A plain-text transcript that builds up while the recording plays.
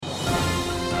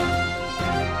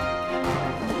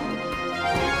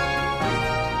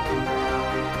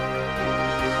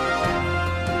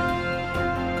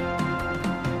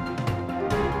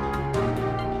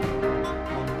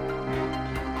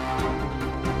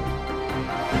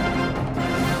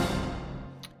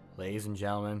Ladies and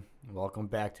gentlemen, welcome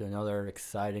back to another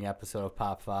exciting episode of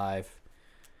Pop 5.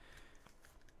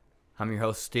 I'm your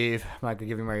host, Steve. I'm not going to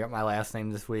give you my last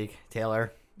name this week.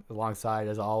 Taylor, alongside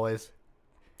as always.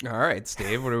 All right,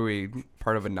 Steve, what are we,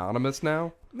 part of Anonymous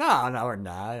now? No, we're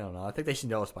not. I don't know. I think they should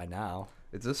know us by now.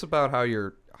 Is this about how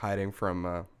you're hiding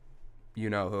from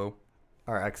you-know-who?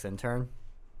 Our ex-intern.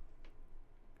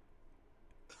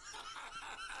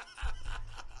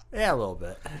 Yeah, a little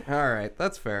bit. All right,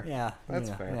 that's fair. Yeah. That's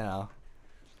fair.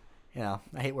 You know,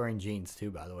 I hate wearing jeans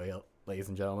too, by the way, ladies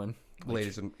and gentlemen.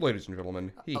 Ladies and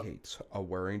gentlemen, he hates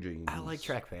wearing jeans. I like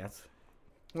track pants.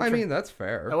 I mean, that's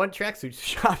fair. I went tracksuit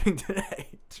shopping today.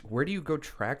 Where do you go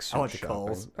tracksuit I went to shopping?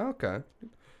 Kohl's. Okay.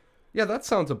 Yeah, that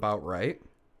sounds about right.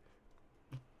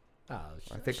 Oh,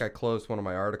 I think I closed one of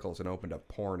my articles and opened up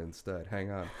porn instead.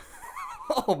 Hang on.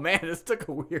 Oh man, this took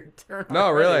a weird turn. No,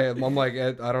 already. really. I'm like,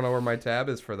 I don't know where my tab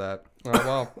is for that. Oh,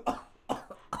 well.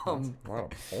 That's a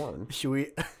lot of porn. Should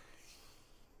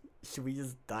we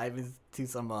just dive into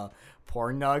some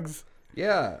porn nugs?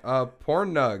 Yeah,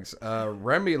 porn nugs.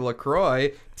 Remy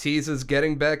LaCroix teases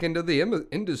getting back into the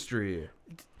industry.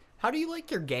 How do you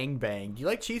like your gangbang? Do you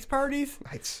like cheese parties?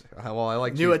 I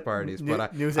like New cheese at- parties, new-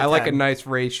 but news I at like a 10. nice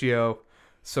ratio.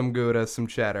 Some Gouda, some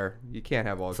cheddar. You can't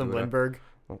have all Some Gouda. Lindbergh?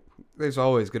 There's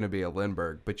always going to be a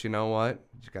Lindbergh, but you know what?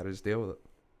 You got to just deal with it.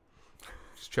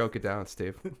 Just choke it down,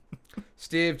 Steve.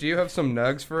 Steve, do you have some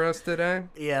nugs for us today?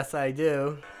 Yes, I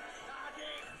do.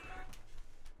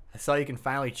 I saw you can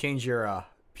finally change your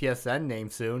PSN name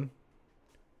soon.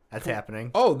 That's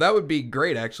happening. Oh, that would be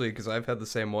great, actually, because I've had the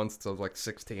same one since I was like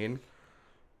 16.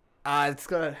 It's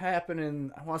going to happen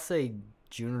in, I want to say,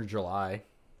 June or July.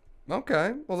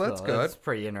 Okay, well, that's So good. That's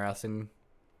pretty interesting.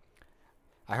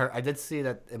 I did see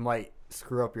that it might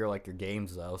screw up your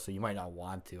games though, so you might not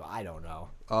want to. I don't know.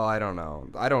 Oh, I don't know.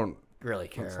 I don't Really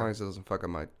care. As long as it doesn't fuck up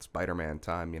my Spider-Man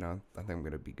time, I think I'm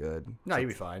gonna be good. No, you'll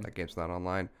be fine. That game's not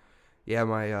online. Yeah,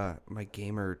 my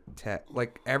gamer tech,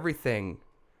 like everything,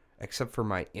 except for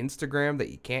my Instagram that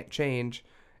you can't change,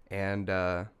 and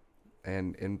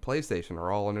in PlayStation are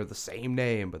all under the same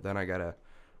name. But then I gotta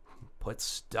put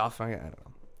stuff. I don't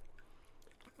know.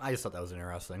 I just thought that was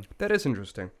interesting. That is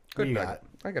interesting. Good You nug. got?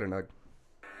 I got a nug.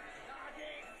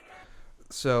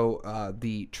 So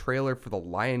the trailer for the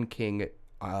Lion King,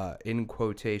 in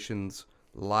quotations,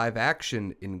 live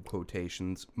action in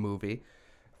quotations movie,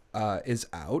 is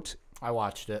out. I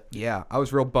watched it. Yeah, I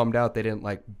was real bummed out they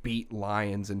didn't beat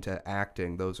lions into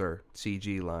acting. Those are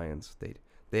CG lions.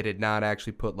 They did not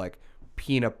actually put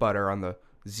peanut butter on the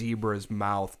zebra's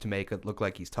mouth to make it look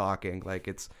like he's talking.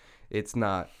 It's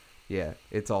not. Yeah,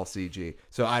 it's all CG.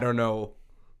 So I don't know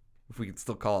if we can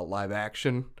still call it live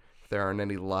action. If there aren't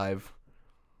any live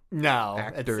No,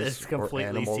 actors it's completely or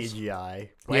animals. CGI.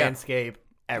 Yeah. Landscape,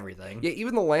 everything. Yeah,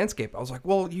 even the landscape. I was like,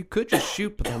 well, you could just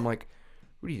shoot, but then I'm like,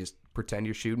 what do you just pretend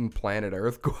you're shooting planet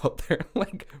Earth? Go out there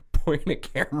and point a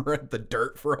camera at the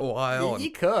dirt for a while You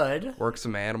and could. work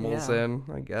some animals Yeah. in,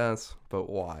 I guess. But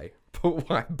why? But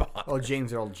why bother? Oh,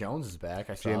 James Earl Jones is back.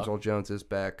 I saw. James Earl Jones is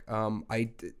back.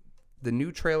 The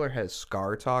new trailer has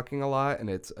Scar talking a lot, and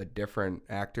it's a different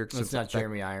actor. It's not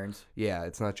Jeremy Irons. Yeah,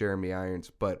 it's not Jeremy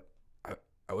Irons, but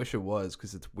I wish it was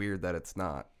because it's weird that it's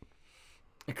not.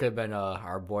 It could have been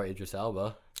our boy Idris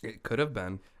Elba. It could have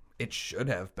been. It should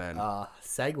have been.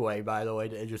 Segue, by the way,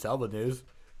 to Idris Elba news.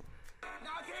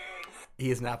 He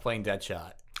is not playing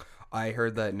Deadshot. I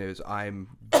heard that news. I'm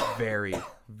very,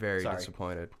 very Sorry.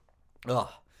 disappointed. Ugh.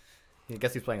 I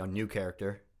guess he's playing a new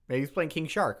character. Maybe he's playing King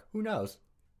Shark. Who knows?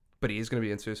 But he's going to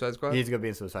be in Suicide Squad? He's gonna be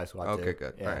in Suicide Squad too. Okay,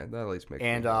 good. Yeah. All right, that at least makes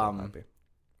And, me a little happy.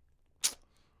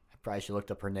 I probably should have looked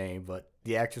up her name, but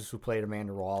the actress who played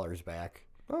Amanda Waller is back.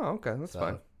 Oh, okay, that's So-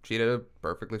 fine. She did a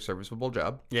perfectly serviceable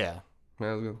job. Yeah. I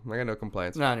got no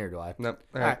complaints. No, neither do I. Nope.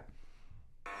 All All right.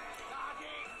 right.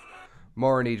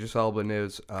 More on Idris Elba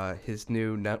news. His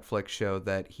new Netflix show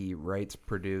that he writes,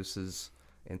 produces,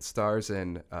 and stars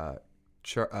in,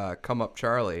 Come Up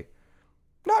Charlie.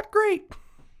 Not great.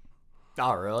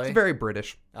 Oh, really? It's very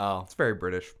British. Oh. It's very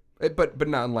British. But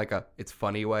not in it's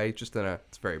funny way. Just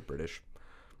it's very British.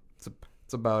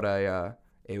 It's about a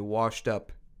washed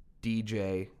up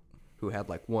DJ who had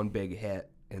one big hit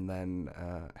and then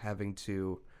having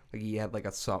to he had a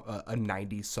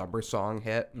 90s summer song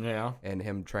hit. Yeah. And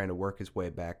him trying to work his way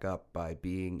back up by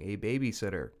being a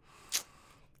babysitter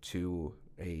to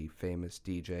a famous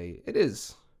DJ. It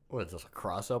is. What is this, a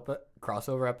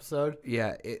crossover episode?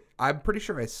 Yeah, I'm pretty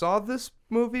sure I saw this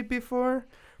movie before,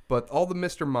 but all the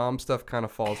Mr. Mom stuff kind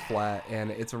of falls flat,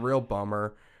 and it's a real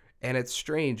bummer. And it's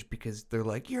strange because they're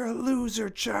like, "You're a loser,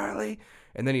 Charlie,"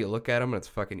 and then you look at him and it's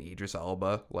fucking Idris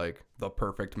Elba, the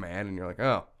perfect man, and you're like,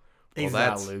 "Oh, He's well,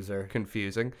 not that's a loser.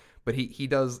 confusing. But he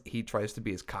tries to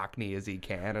be as cockney as he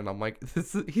can, and I'm like,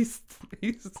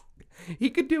 he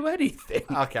could do anything.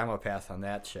 Okay, I'm gonna pass on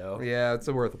that show. Yeah, it's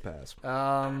worth a pass.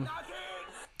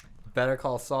 Better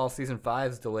Call Saul season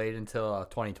 5 is delayed until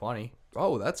 2020.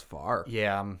 Oh, that's far.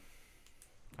 Yeah,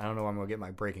 I don't know when I'm gonna get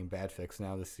my Breaking Bad fix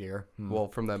now this year. Well,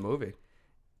 from that movie.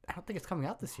 I don't think it's coming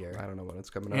out this year. I don't know when it's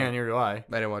coming out. Yeah, neither do I. I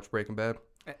didn't watch Breaking Bad.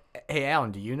 Hey,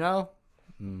 Alan, do you know?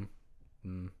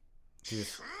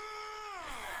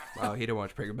 Oh, he didn't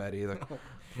watch Breaking Bad either.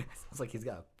 Sounds like he's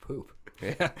got to poop.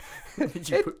 Yeah, Did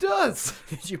you it does.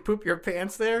 Did you poop your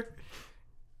pants there?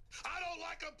 I don't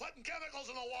like them putting chemicals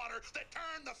in the water that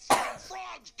turn the fucking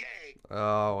frogs gay.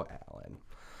 Oh, Alan.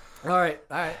 All right.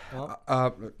 Well,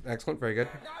 Excellent, very good.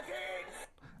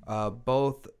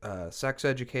 Both Sex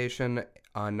Education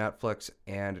on Netflix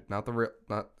and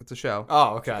it's a show.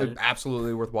 oh, okay. It's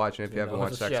absolutely worth watching if you haven't know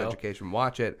watched it's a Sex show. Education.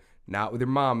 Watch it, not with your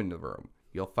mom in the room.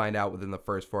 You'll find out within the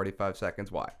first 45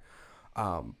 seconds why.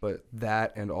 But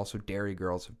that and also Dairy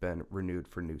Girls have been renewed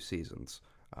for new seasons.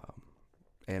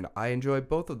 And I enjoy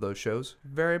both of those shows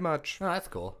very much. Oh, that's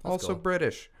cool. That's Also cool.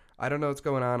 British. I don't know what's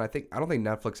going on. I don't think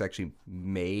Netflix actually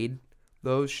made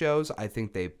those shows. I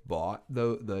think they bought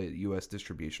the US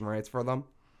distribution rights for them.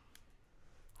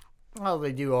 Well,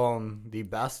 they do own the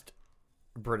best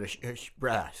best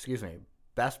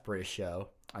British show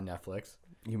on Netflix.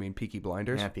 You mean Peaky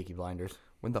Blinders? Yeah, Peaky Blinders.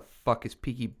 When the fuck is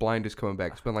Peaky Blinders coming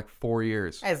back? It's been like 4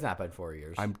 years. It's not been 4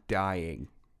 years. I'm dying.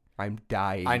 I know.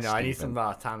 I need Stephen.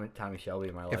 some Tommy Shelby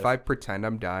in my life. If I pretend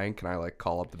I'm dying, can I like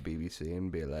call up the BBC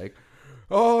and be like,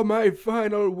 "Oh, my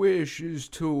final wish is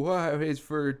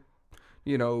for,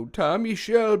 Tommy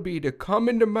Shelby to come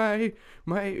into my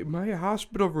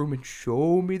hospital room and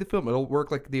show me the film." It'll work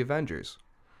like the Avengers.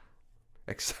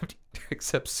 Except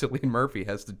Cillian Murphy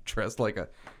has to dress like a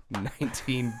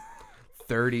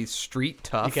 1930s street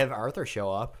tough. You can have Arthur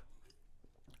show up.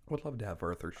 Would love to have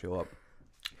Arthur show up.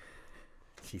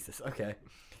 Jesus. Okay.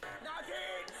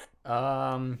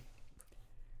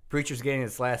 Preacher's getting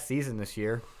its last season this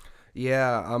year.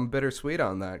 Yeah, I'm bittersweet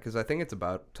on that because I think it's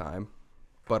about time.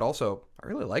 But also, I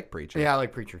really like Preacher. Yeah, I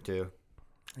like Preacher too.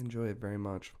 I enjoy it very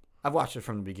much. I've watched it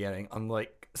from the beginning,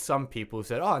 unlike some people who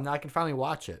said, "Oh, now I can finally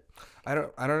watch it." I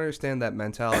don't understand that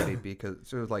mentality because it's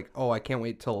sort of like, oh, I can't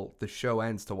wait till the show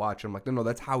ends to watch. I'm like, no,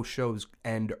 that's how shows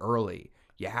end early.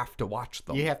 You have to watch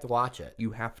them. You have to watch it.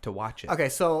 You have to watch it. Okay,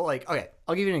 so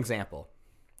I'll give you an example.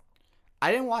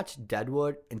 I didn't watch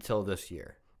Deadwood until this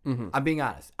year. Mm-hmm. I'm being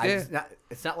honest. Yeah.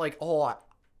 It's not like,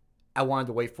 I wanted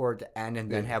to wait for it to end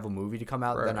and then have a movie to come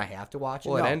out, Right. then I have to watch it.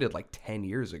 Well, No. it ended like 10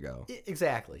 years ago.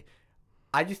 Exactly.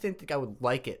 I just didn't think I would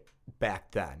like it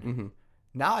back then. Mm-hmm.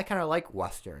 Now I kind of like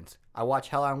Westerns. I watch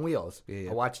Hell on Wheels.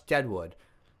 Yeah. I watch Deadwood.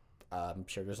 I'm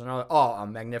sure there's another.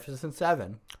 Magnificent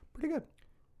Seven. Pretty good.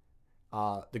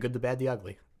 The Good, the Bad, the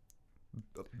Ugly.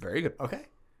 Very good. Okay.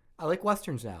 I like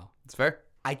Westerns now. It's fair.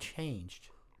 I changed.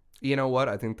 You know what?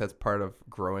 I think that's part of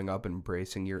growing up,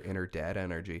 embracing your inner dad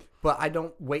energy. But I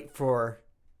don't wait for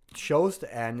shows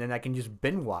to end and I can just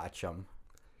binge watch them.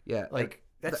 Yeah. Like,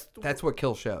 that's what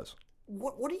kills shows.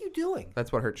 What are you doing?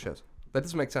 That's what hurts shows. That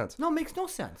doesn't make sense. No, it makes no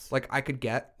sense. Like I could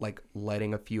get like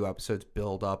letting a few episodes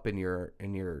build up in your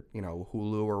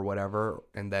Hulu or whatever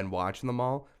and then watching them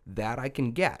all. That I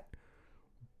can get.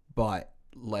 But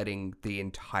letting the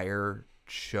entire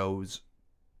show's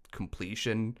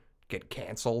completion get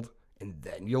canceled and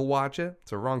then you'll watch it,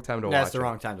 it's the wrong time to watch it. That's the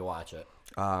wrong time to watch it.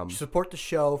 Um, Support the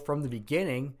show from the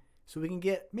beginning so we can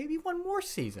get maybe one more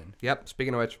season. Yep.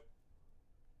 Speaking of which,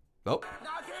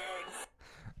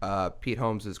 Pete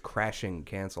Holmes is Crashing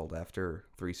canceled after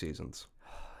 3 seasons.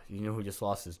 You know who just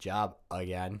lost his job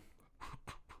again?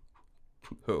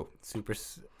 Who?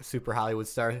 Super Hollywood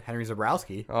star Henry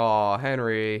Zabrowski. Oh,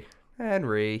 Henry.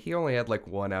 He only had like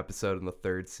 1 episode in the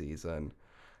 3rd season,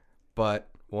 but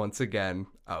once again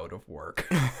out of work.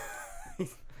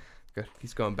 Good.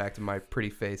 He's going back to My Pretty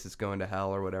Face is Going to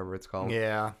Hell or whatever it's called.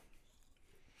 Yeah,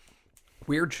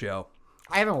 Weird show.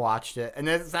 I haven't watched it, and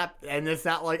it's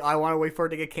not like I want to wait for it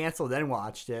to get canceled then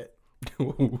watched it.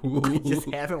 I just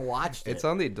haven't watched it. It's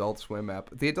on the Adult Swim app.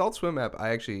 The Adult Swim app I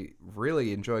actually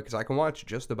really enjoy because I can watch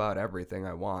just about everything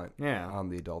I want on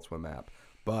the Adult Swim app.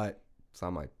 But it's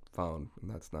on my phone,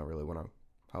 and that's not really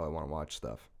how I want to watch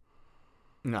stuff.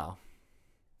 No.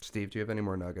 Steve, do you have any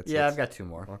more nuggets? Yeah, I've got 2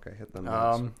 more. Okay, hit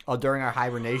them. During our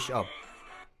hibernation,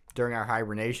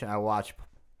 I watched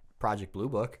Project Blue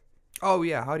Book. Oh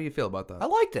yeah, how do you feel about that? I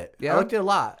liked it. Yeah? I liked it a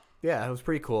lot. Yeah, it was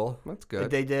pretty cool. That's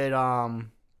good. They did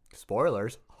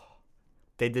spoilers.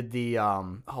 They did the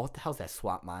what the hell's that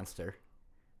swamp monster?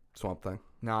 Swamp Thing,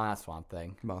 No, not Swamp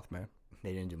Thing. Mothman.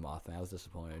 They didn't do Mothman. I was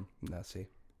disappointed. Nessie.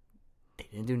 They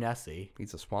didn't do Nessie.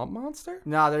 He's a swamp monster?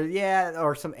 No,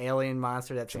 or some alien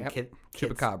monster that some Champ- kids.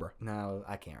 Chupacabra. No,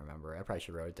 I can't remember. I probably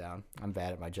should wrote it down. I'm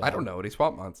bad at my job. I don't know any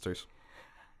swamp monsters.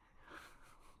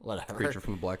 Whatever. Creature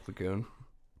from the Black Lagoon.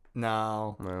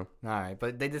 No. No. All right,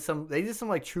 but they did some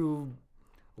like true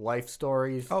life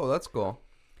stories Oh, that's cool.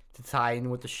 to tie in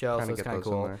with the show, Kinda so it's get kind of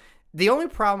those in cool. there. The only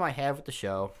problem I have with the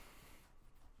show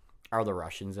are the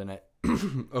Russians in it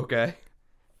Okay.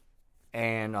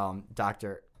 and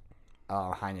Dr.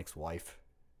 Heineck's wife.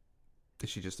 Is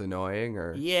she just annoying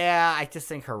or? Yeah, I just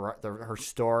think her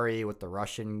story with the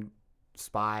Russian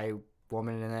spy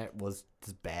woman in it was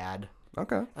just bad.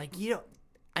 Okay. Like,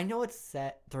 I know it's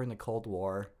set during the Cold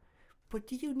War, but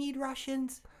do you need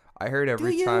Russians? I heard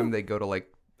every you? time they go to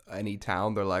like any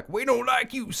town, they're like, "We don't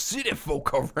like you city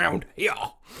folk around here."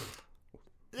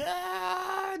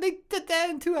 They did that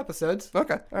in 2 episodes.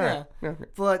 Okay. All right. Yeah.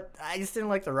 But I just didn't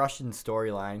like the Russian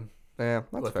storyline Yeah,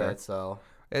 that's with fair. it, so.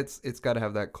 It's got to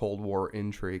have that Cold War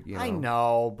intrigue, you know. I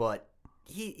know, but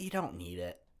you don't need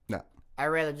it. No. I'd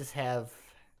rather just have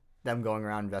them going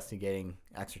around investigating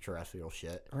extraterrestrial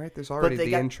shit. All right, there's already they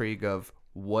the got- intrigue of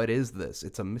what is this?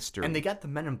 It's a mystery. And they got the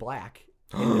Men in Black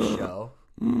in the show.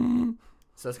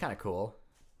 So it's kind of cool.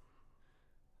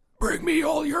 Bring me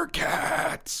all your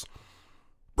cats.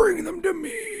 Bring them to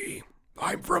me.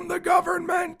 I'm from the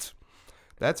government.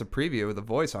 That's a preview of the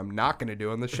voice I'm not going to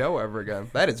do on the show ever again.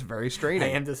 That is very I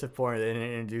straining. am disappointed they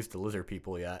didn't introduce the lizard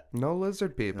people yet. No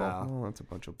lizard people. No. Oh, that's a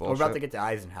bunch of We're bullshit. about to get to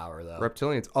Eisenhower, though.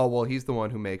 Reptilians. Oh, well, he's the one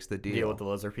who makes the deal. Deal with the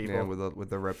lizard people. Yeah, with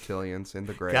the reptilians in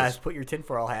the grays. Guys, put your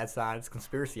tinfoil hats on. It's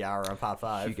Conspiracy Hour on Pop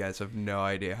 5. You guys have no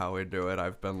idea how into it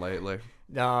I've been lately.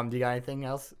 Do you got anything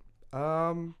else?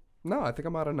 No, I think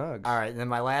I'm out of nugs. All right, and then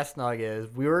my last nug is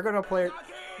we were gonna play.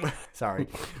 Sorry,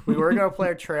 we were gonna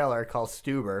play a trailer called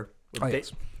Stuber with, Oh,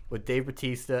 yes. with Dave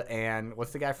Bautista and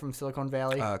what's the guy from Silicon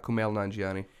Valley? Kumail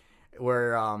Nanjiani.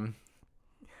 Where I'm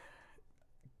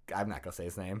not gonna say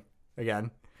his name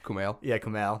again. Kumail. Yeah,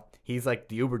 Kumail. He's like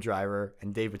the Uber driver,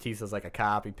 and Dave Bautista's like a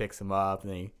cop. He picks him up,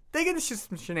 and they get into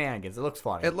some shenanigans. It looks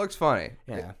funny. It looks funny.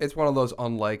 Yeah. It's one of those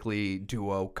unlikely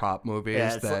duo cop movies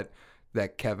Yeah, it's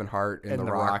that Kevin Hart and And The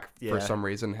The Rock, Rock, yeah. for some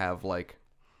reason have like,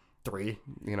 3.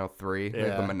 3. They have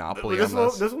Yeah. the monopoly this on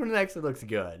this. This one actually looks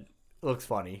good. It looks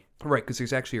funny. Right, because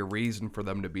there's actually a reason for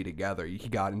them to be together. He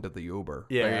got into the Uber.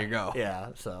 Yeah. There you go. Yeah.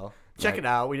 So check Right. it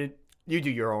out. You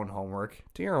do your own homework.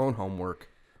 Do your own homework.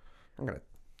 I'm going to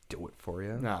do it for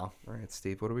you. No. All right,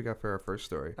 Steve, what do we got for our first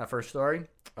story? Our first story,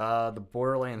 the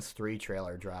Borderlands 3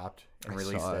 trailer dropped and I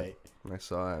release saw date. it. I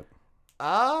saw it.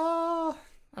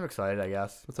 I'm excited, I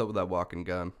guess. What's up with that walking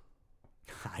gun?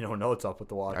 I don't know what's up with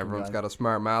the walking Everyone's gun. got a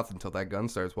smart mouth until that gun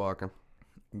starts walking.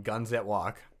 Guns that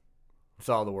walk. That's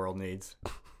all the world needs.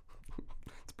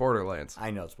 It's Borderlands.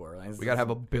 I know it's Borderlands. We got to have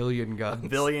a billion a guns.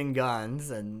 billion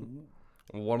guns, and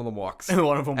One of them walks.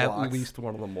 one of them At walks. least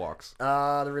one of them walks.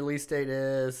 The release date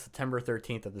is September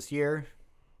 13th of this year.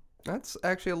 That's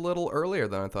actually a little earlier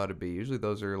than I thought it'd be. Usually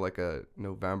those are like a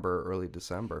November, early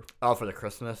December. Oh, for the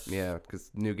Christmas? Yeah, because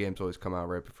new games always come out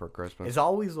right before Christmas. It's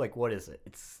always like, what is it?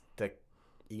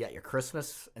 You got your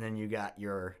Christmas, and then you got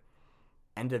your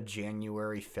end of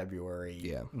January, February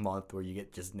Yeah. month where you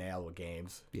get just nailed with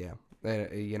games. Yeah, and,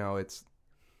 it's.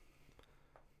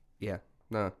 Yeah,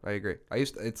 no, I agree.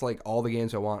 It's like all the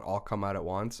games I want all come out at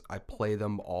once. I play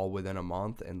them all within a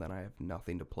month, and then I have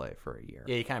nothing to play for a year.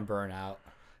 Yeah, you kind of burn out.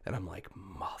 And I'm like,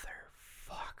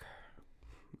 motherfucker.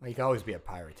 Well, you can always be a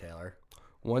pirate, Taylor.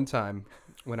 One time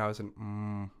when I was in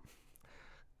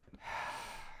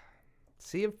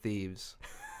Sea of Thieves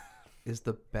is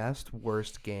the best,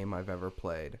 worst game I've ever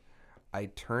played. I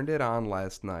turned it on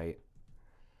last night,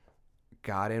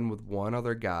 got in with one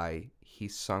other guy. He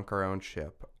sunk our own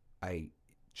ship. I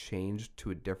changed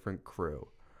to a different crew.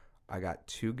 I got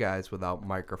 2 guys without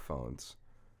microphones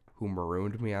who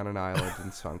marooned me on an island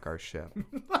and sunk our ship.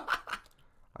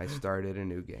 I started a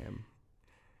new game.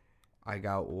 I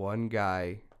got one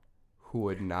guy who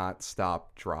would not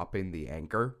stop dropping the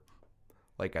anchor.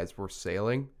 Like as we're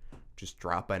sailing, just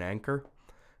drop an anchor.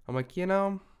 I'm like,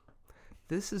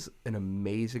 this is an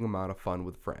amazing amount of fun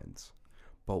with friends.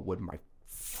 But when my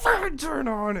friend turn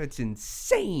on, it's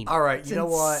insane. All right, It's you know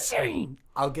what? insane.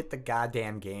 I'll get the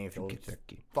goddamn game if it'll Get just that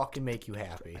game. fucking make you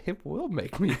happy. It will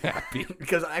make me happy.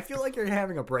 Because I feel like you're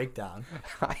having a breakdown.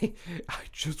 I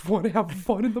just want to have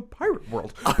fun in the pirate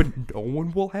world, but no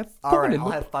one will have fun All right, in I'll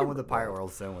the have fun with the pirate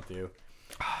world soon with you.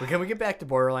 But can we get back to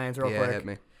Borderlands real Yeah, quick? hit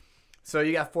me. So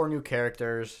you got 4 new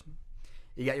characters.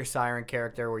 You got your Siren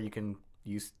character where you can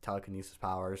use telekinesis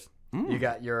powers. You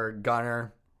got your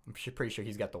gunner. I'm pretty sure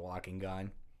he's got the walking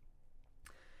gun.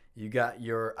 You got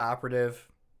your operative.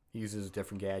 He uses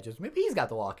different gadgets. Maybe he's got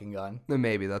the walking gun. Then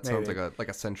maybe that sounds Maybe. like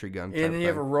a sentry gun. And then you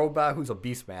have a thing. robot who's a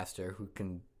beastmaster who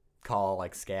can call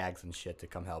like skags and shit to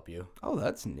come help you. Oh,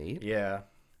 that's neat. Yeah.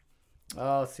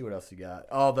 Oh, let's see what else you got.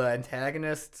 Oh, the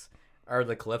antagonists are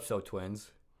the Calypso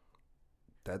twins.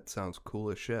 That sounds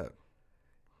cool as shit.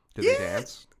 Do Yeah, they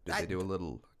dance? Did I- they do a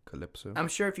little calypso? I'm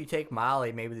sure if you take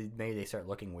Molly, maybe they start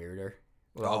looking weirder.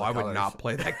 with all Oh, the I would colors. not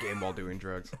play that game while doing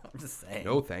drugs. I'm just saying.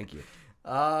 No, thank you.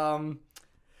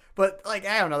 But like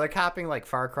I don't know, they're copying like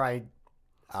Far Cry,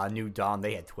 New Dawn.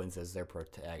 They had twins as their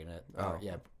protagonist. Oh.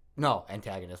 Yeah, no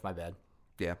antagonist. My bad.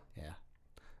 Yeah. Yeah,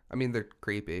 I mean, they're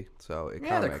creepy, so it yeah,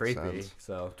 kind they're of makes creepy. sense.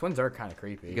 So twins are kind of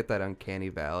creepy. You get that uncanny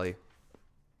valley,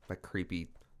 that creepy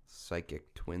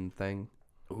psychic twin thing.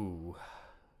 Ooh.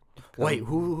 Wait,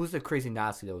 who's the crazy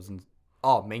Nazi that was in?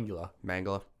 Oh, Mangala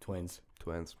Mangala twins.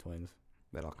 twins. Twins.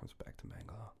 That all comes back to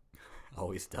Mangala.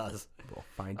 Always does. We'll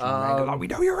find you, Mangala. We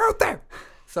know you're out there.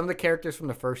 Some of the characters from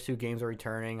the first two games are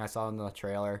returning. I saw in the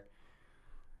trailer.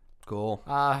 Cool.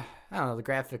 I don't know. The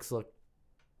graphics look.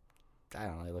 I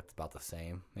don't know. They looked about the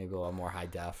same. Maybe a little more high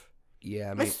def.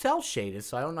 Yeah, I They're mean, cell shaded,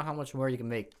 so I don't know how much more you can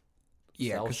make.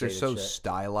 yeah, cell because they're shaded so shit.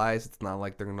 stylized. It's not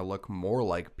like they're gonna look more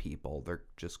like people. They're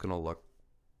just gonna look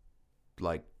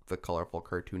like the colorful,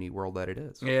 cartoony world that it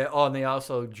is. Yeah. Oh, and they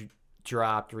also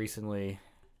dropped recently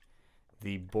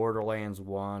the Borderlands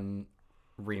 1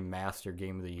 remaster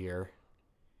game of the year.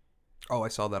 Oh, I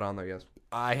saw that on there. Yes,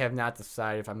 I have not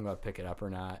decided if I'm going to pick it up or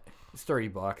not. It's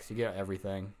 $30. You get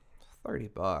everything.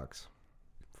 $30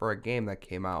 for a game that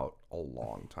came out a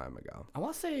long time ago. I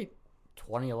want to say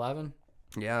 2011.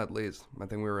 Yeah, at least. I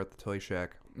think we were at the Toy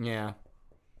Shack. Yeah.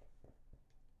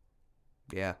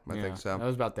 Yeah, I think That so.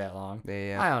 was about that long.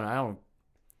 Yeah. I don't know.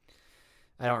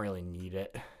 I don't really need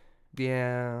it.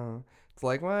 Yeah. It's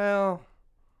like, well,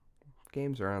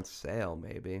 games are on sale,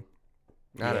 maybe.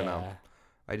 I don't know. Yeah.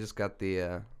 I just got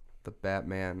the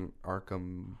Batman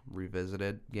Arkham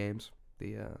Revisited games,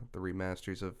 the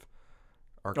remasters of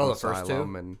Arkham the first two?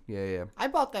 Asylum, and yeah. I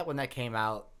bought that when that came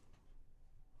out.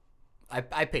 I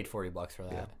paid $40 for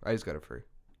that. Yeah, I just got it free.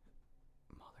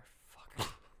 Motherfucker.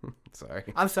 Sorry.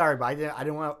 I'm sorry, but I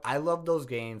didn't want. I love those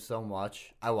games so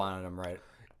much. I wanted them right.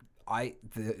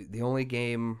 The only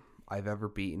game I've ever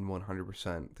beaten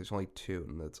 100%. There's only two,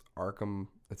 and that's Arkham.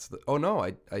 It's the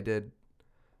I did.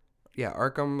 Yeah,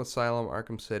 Arkham Asylum,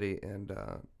 Arkham City, and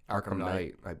Arkham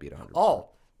Knight. I beat 100%. Oh,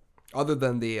 Other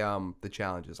than the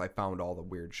challenges, I found all the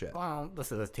weird shit. well,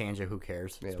 this is a tangent. Who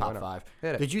cares? It's Yeah, top why not? 5.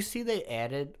 Hit it. Did you see they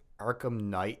added Arkham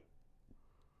Knight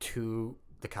to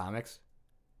the comics?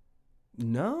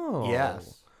 No.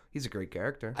 Yes. He's a great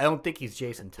character. I don't think he's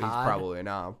Jason Todd. He's probably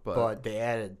not, but they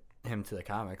added him to the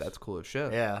comics. that's cool as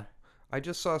shit. yeah. I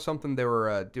just saw something they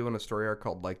were doing a story arc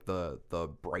called like the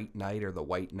Bright Knight or the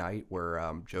White Knight where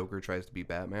Joker tries to be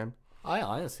Batman. I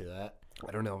didn't see that.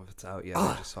 I don't know if it's out yet.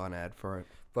 I just saw an ad for it.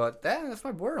 But that's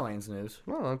my Borderlands news.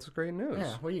 Well, that's great news.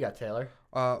 Yeah. What do you got, Taylor?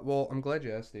 Well, I'm glad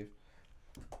you asked, Steve.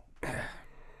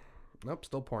 Nope,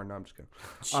 still pouring. No, I'm just kidding.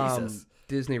 Jesus.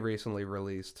 Disney recently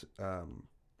released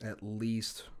at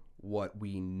least what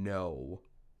we know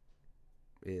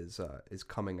is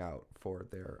coming out for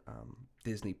their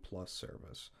Disney Plus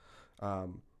service.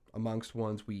 Amongst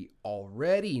ones we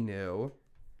already knew.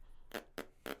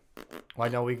 Well, I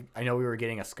know we were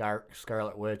getting a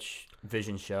Scarlet Witch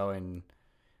Vision show and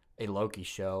a Loki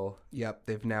show. Yep,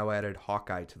 they've now added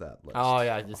Hawkeye to that list. Oh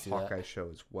yeah, I did A see that. Hawkeye show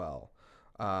as well,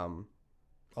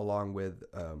 along with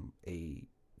a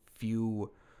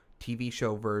few TV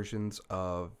show versions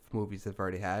of movies they've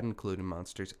already had, including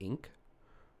Monsters Inc.,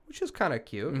 which is kind of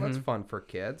cute. That's fun for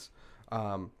kids.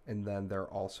 And then they're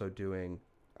also doing.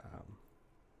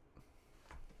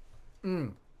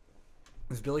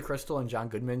 Is Billy Crystal and John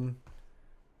Goodman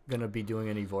gonna be doing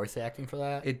any voice acting for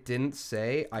that? It didn't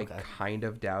say. I Okay. kind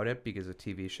of doubt it because a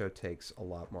TV show takes a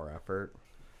lot more effort.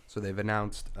 So they've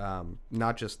announced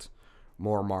not just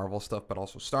more Marvel stuff, but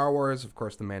also Star Wars. Of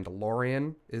course, The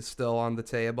Mandalorian is still on the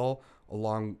table,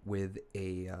 along with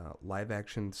a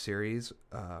live-action series,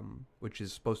 which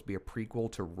is supposed to be a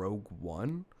prequel to Rogue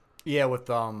One. Yeah, with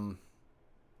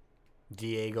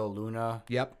Diego Luna.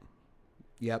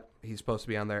 Yep, he's supposed to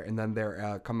be on there. And then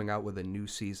they're coming out with a new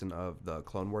season of the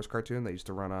Clone Wars cartoon that used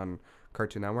to run on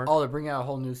Cartoon Network. Oh, they're bringing out a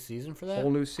whole new season for that.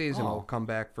 Whole new season Oh. will come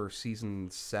back for season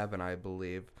 7, I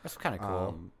believe. That's kind of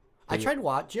cool. but I tried to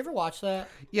watch. Did you ever watch that?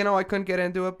 You know, I couldn't get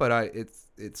into it, but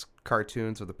it's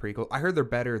cartoons of the prequel. I heard they're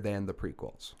better than the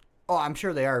prequels. Oh, I'm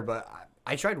sure they are, but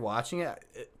I tried watching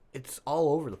it. It's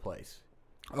all over the place.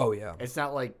 Oh yeah. It's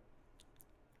not like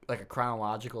a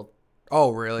chronological.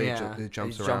 Oh really? Yeah, It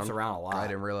jumps it around. jumps around a lot. I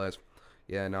didn't realize.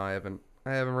 Yeah, no, I haven't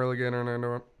I haven't really gotten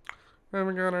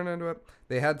into it.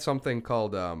 They had something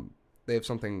called they have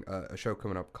something a show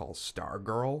coming up called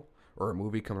Stargirl, or a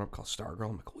movie coming up called Stargirl.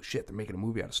 I'm like, holy shit, they're making a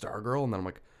movie out of Stargirl, and then I'm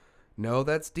like, no,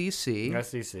 that's DC.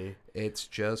 That's DC. It's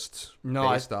just No,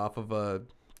 based off of a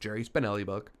Jerry Spinelli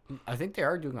book. I think they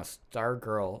are doing a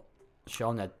Stargirl show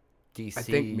on that DC. I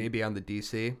think maybe on the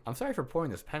DC. I'm sorry for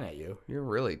pointing this pen at you. You're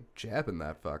really jabbing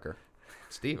that fucker.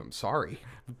 Steve, I'm sorry.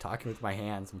 I'm talking with my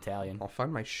hands. I'm Italian. I'll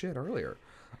find my shit earlier.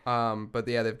 But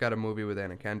yeah, they've got a movie with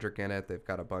Anna Kendrick in it. They've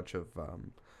got a bunch of.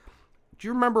 Do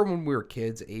you remember when we were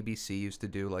kids? ABC used to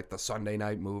do like the Sunday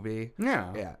night movie.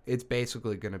 Yeah. Yeah, it's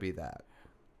basically gonna be that,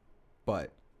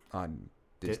 but on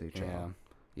Disney Channel.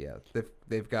 Yeah,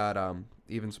 they've got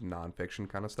even some nonfiction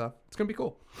kind of stuff. It's gonna be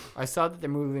cool. I saw that they're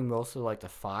moving most of like the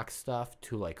Fox stuff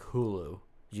to like Hulu.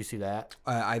 Did you see that?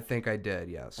 I think I did.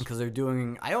 Yes. Because they're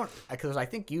doing. Because I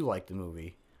think you like the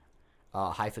movie,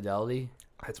 High Fidelity.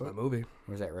 That's my movie.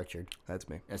 Or is that Richard? That's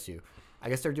me. That's you. I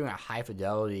guess they're doing a High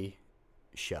Fidelity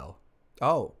show,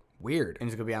 Oh, weird. and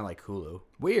it's gonna be on like Hulu.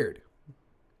 Weird.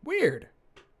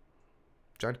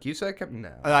 John Cusack?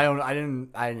 No. I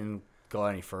didn't go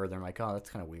any further. I'm like, oh, that's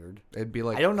kind of weird. It'd be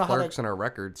like I don't know how Clerks in a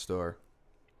record store.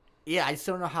 Yeah, I just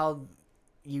don't know how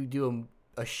you do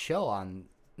a show on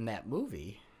that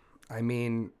movie. I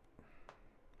mean,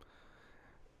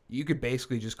 you could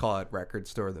basically just call it Record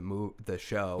Store the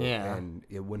show, Yeah. and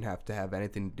it wouldn't have to have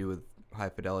anything to do with High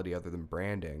Fidelity other than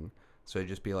branding. So it'd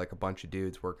just be like a bunch of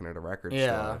dudes working at a record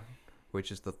store,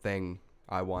 which is the thing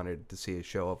I wanted to see a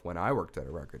show of when I worked at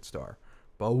a record store.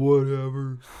 But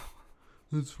whatever,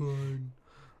 it's fine.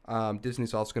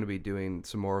 Disney's also going to be doing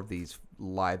some more of these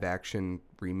live action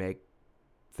remake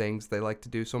things they like to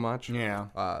do so much. Yeah.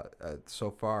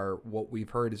 So far, what we've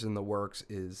heard is in the works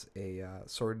is a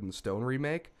Sword and Stone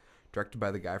remake, directed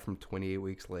by the guy from 28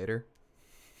 Weeks Later.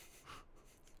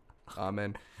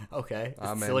 Amen. Okay. Is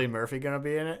Amen. Cillian Murphy gonna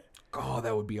be in it? Oh,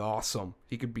 that would be awesome.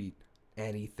 He could be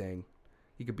anything.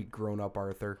 He could be grown-up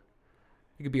Arthur.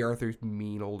 He could be Arthur's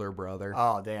mean older brother.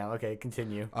 Oh, damn. Okay,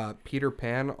 continue. Peter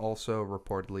Pan also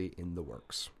reportedly in the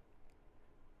works.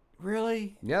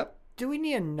 Really? Yep. Do we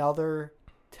need another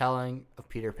telling of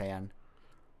Peter Pan?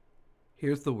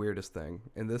 Here's the weirdest thing,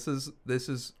 and this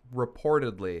is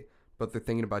reportedly, but they're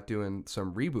thinking about doing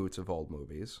some reboots of old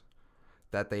movies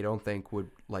that they don't think would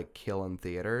like kill in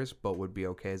theaters, but would be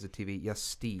okay as a TV. Yes,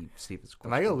 Steve is.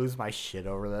 Am I gonna lose my shit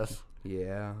over this?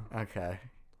 Yeah. Okay,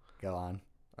 go on.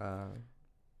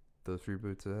 Those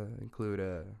reboots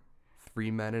include 3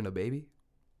 Men and a Baby,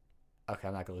 Okay,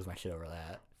 I'm not gonna lose my shit over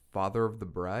that. Father of the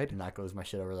Bride, I'm not gonna lose my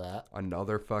shit over that.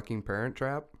 another fucking Parent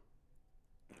Trap.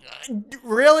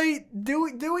 Really? Do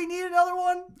we need another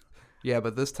one? Yeah,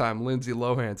 but this time Lindsay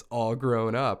Lohan's all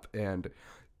grown up, and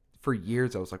for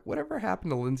years I was like, whatever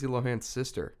happened to Lindsay Lohan's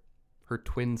sister, her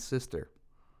twin sister?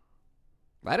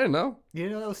 I didn't know. You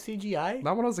didn't know that was CGI?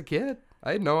 Not when I was a kid.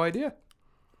 I had no idea.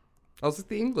 I was like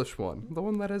the English one, the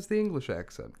one that has the English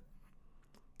accent.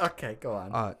 Okay, go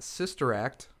on. Sister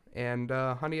Act and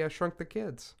Honey, I Shrunk the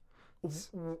Kids.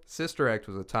 Sister Act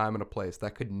was a time and a place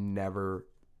that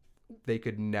they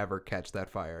could never catch that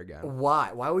fire again.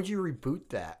 Why? Why would you reboot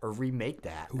that or remake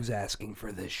that? Who's asking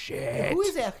for this shit? Who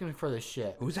is asking for this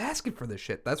shit? Who's asking for this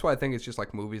shit? That's why I think it's just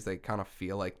like movies they kind of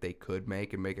feel like they could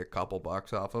make and make a couple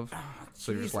bucks off of.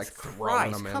 So you're just like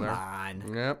throwing them in come there.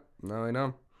 on. Yep. No,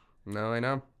 I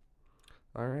know.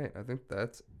 All right. I think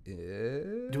that's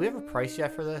it. Do we have a price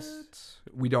yet for this?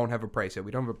 We don't have a price yet.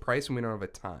 We don't have a price and we don't have a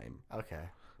time. Okay.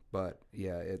 But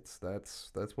yeah, that's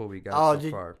what we got so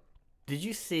far. Did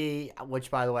you see,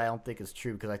 which by the way I don't think is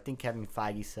true, because I think Kevin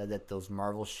Feige said that those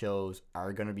Marvel shows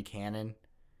are going to be canon.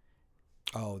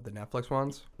 Oh, the Netflix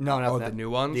ones? No, not the new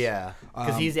ones? Yeah,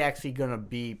 because he's actually going to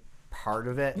be part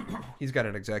of it. He's got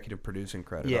an executive producing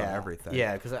credit on everything.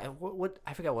 Yeah, because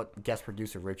I forgot what guest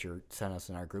producer Richard sent us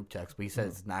in our group text, but he said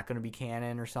it's not going to be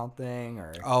canon or something.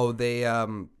 Or they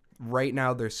right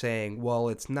now they're saying, well,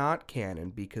 it's not canon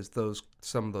because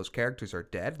some of those characters are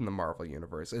dead in the Marvel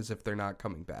universe, as if they're not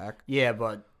coming back. Yeah,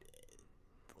 but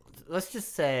let's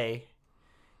just say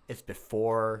it's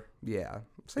before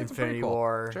Infinity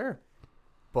War. Sure.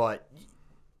 But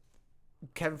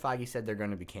Kevin Feige said they're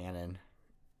going to be canon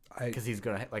because he's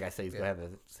going to, like I said, he's going to have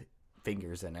his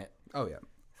fingers in it. Oh,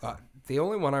 yeah. The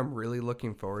only one I'm really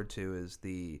looking forward to is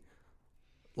the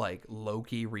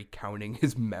Loki recounting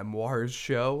his memoirs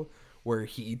show where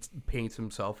he paints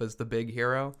himself as the big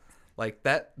hero. Like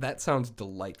that sounds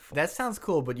delightful. That sounds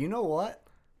cool, but you know what?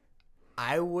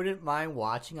 I wouldn't mind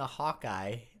watching a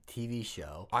Hawkeye TV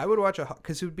show. I would watch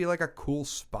because it would be like a cool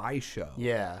spy show.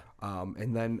 Yeah.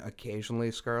 And then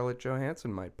occasionally Scarlett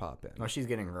Johansson might pop in. Well, she's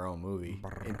getting her own movie.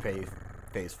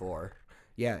 Phase 4.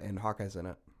 Yeah, and Hawkeye's in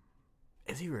it.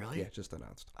 Is he really? Yeah, just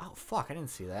announced. Oh, fuck. I didn't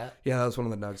see that. Yeah, that was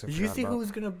one of the nugs I Did you forgot see about. who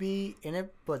was going to be in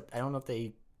it? But I don't know if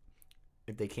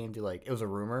they came to, like, it was a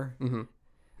rumor. Mm-hmm.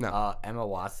 No. Emma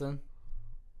Watson.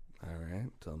 All right,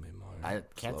 tell me more. I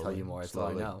can't tell you more. That's all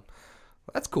I know.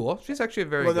 That's cool. She's actually a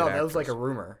very Well, good no, actress. that was like a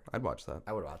rumor. I'd watch that.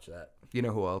 I would watch that. You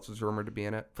know who else was rumored to be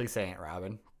in it? Please say Aunt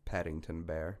Robin. Paddington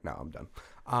Bear. No, I'm done.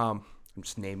 I'm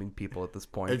just naming people at this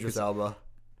point. Idris Elba.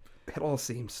 It all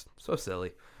seems so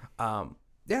silly.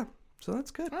 Yeah, so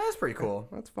that's good. Oh, that's pretty cool.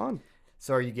 That's fun.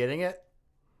 So are you getting it?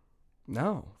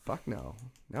 No, fuck no.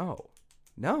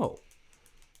 No.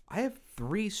 I have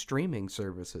 3 streaming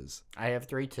services. I have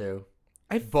 3 too.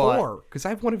 I have But- 4 because I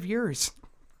have one of yours.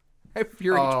 I have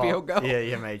your HBO Go. Yeah,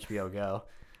 you have my HBO Go.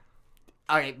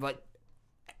 Okay, but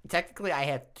technically I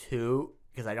have 2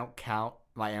 because I don't count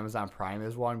my Amazon Prime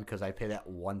as one because I pay that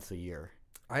once a year.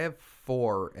 I have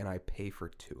 4 and I pay for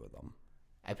 2 of them.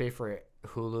 I pay for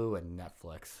Hulu and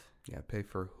Netflix. Yeah, I pay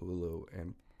for Hulu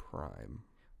and Prime.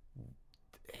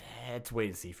 It's wait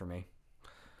and see for me.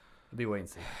 It'll be wait and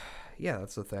see. Yeah,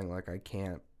 that's the thing. Like, I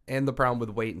can't. And the problem with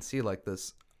wait and see like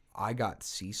this, I got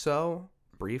CISO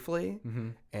briefly. Mm-hmm.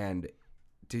 And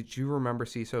did you remember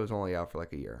CISO was only out for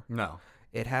like a year? No.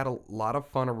 It had a lot of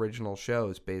fun original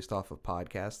shows based off of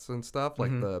podcasts and stuff.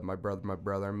 Like Mhm. the My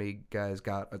Brother and Me guys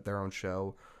got their own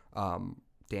show.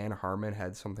 Dan Harmon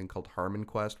had something called Harmon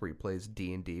Quest where he plays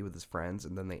D&D with his friends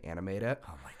and then they animate it.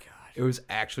 Oh my god. It was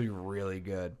actually really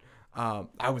good.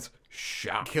 I was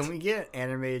shocked. Can we get an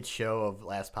animated show of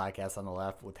Last Podcast on the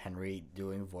Left with Henry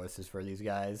doing voices for these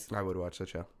guys? I would watch that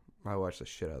show. I watched the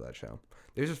shit out of that show.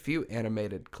 There's a few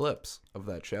animated clips of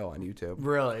that show on YouTube.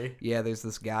 Really? Yeah, there's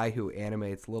this guy who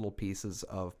animates little pieces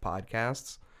of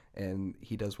podcasts, and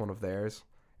he does one of theirs.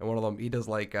 And one of them, he does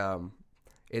like,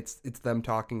 it's them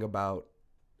talking about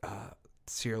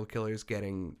serial killers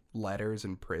getting letters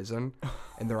in prison,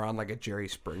 and they're on like a Jerry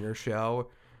Springer show,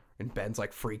 and Ben's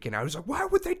like freaking out. He's like, "Why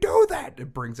would they do that?"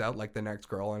 It brings out like the next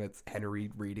girl, and it's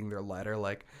Henry reading their letter,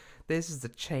 like, "This is a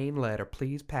chain letter.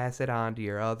 Please pass it on to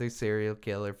your other serial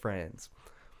killer friends."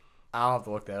 I'll have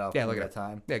to look that up. Yeah, when look we at got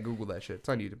time. Yeah, Google that shit. It's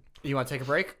on YouTube. You want to take a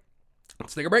break?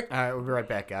 Let's take a break. All right, we'll be right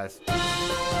back, guys.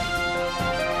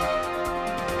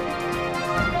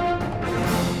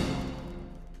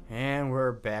 And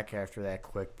we're back after that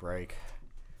quick break.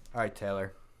 All right,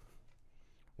 Taylor.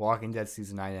 Walking Dead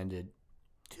Season 9 ended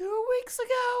 2 weeks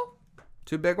ago.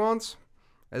 2 big ones,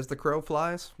 as the crow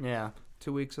flies. Yeah.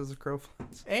 2 weeks as the crow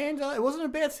flies. And it wasn't a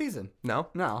bad season. No?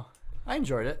 No. I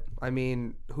enjoyed it. I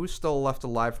mean, who's still left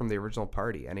alive from the original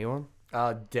party? Anyone?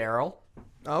 Daryl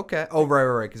Okay. Oh,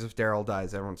 right. Because if Daryl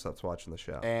dies, everyone stops watching the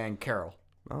show. and Carol.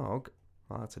 Oh, okay.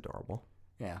 Oh, that's adorable.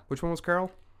 Yeah. Which one was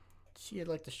Carol? She had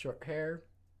like the short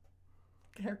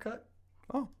haircut.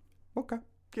 Oh, okay.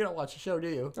 You don't watch the show, do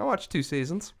you? I watched 2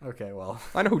 seasons. Okay, well.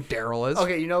 I know who Daryl is.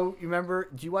 Okay, you remember,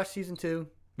 do you watch season 2?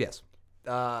 Yes.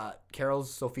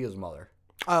 Carol's Sophia's mother.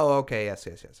 Oh, okay. Yes.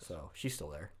 So she's still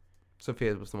there.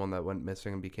 Sophia was the one that went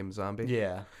missing and became a zombie.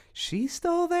 Yeah. She's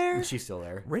still there? She's still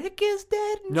there. Rick is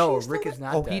dead? And No, she's still Rick there? is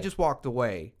not Oh, dead. he just walked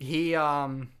away. He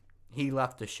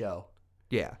left the show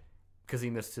Yeah. because he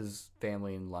missed his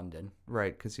family in London.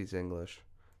 Right, because he's English.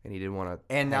 And he didn't want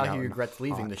to. And now he regrets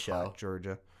leaving the show.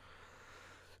 Georgia.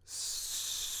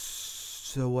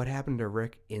 So what happened to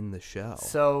Rick in the show?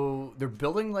 So they're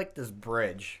building like this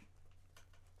bridge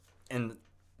in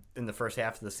the first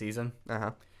half of the season.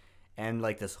 Uh-huh. And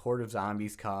like this horde of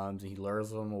zombies comes and he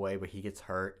lures them away, but he gets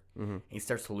hurt. Mm-hmm. And he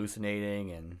starts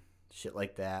hallucinating and shit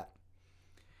like that.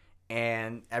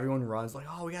 And everyone runs like,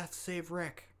 oh, we got to save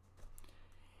Rick.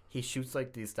 He shoots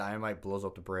like these dynamite, blows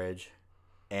up the bridge.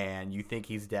 And you think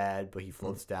he's dead, but he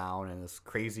floats down. And this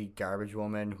crazy garbage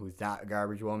woman, who's not a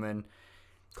garbage woman,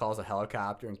 calls a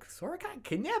helicopter and sort of kind of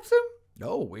kidnaps him.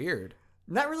 Oh, weird.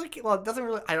 Not really. Well, it doesn't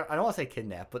really. I don't want to say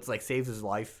kidnap, but it's like saves his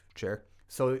life. Sure.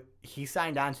 So he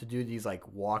signed on to do these like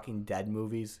Walking Dead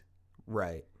movies.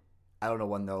 Right. I don't know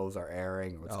when those are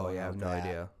airing. Or what's going I on have with no that.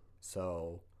 idea.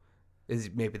 So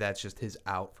Maybe that's just his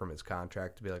out from his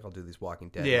contract to be like, I'll do these Walking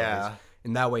Dead Yeah. movies.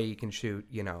 And that way you can shoot,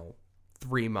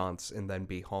 3 months and then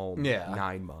be home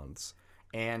 9 months.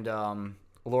 and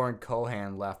Lauren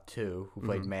Cohan left too, who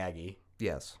played Maggie.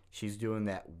 Yes. She's doing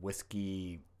that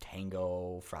Whiskey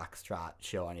Tango Foxtrot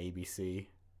show on ABC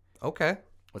Okay.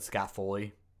 with Scott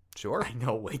Foley. Sure. I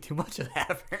know way too much of that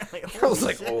apparently. I was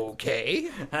like, Holy shit. okay.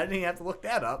 I didn't even have to look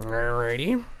that up.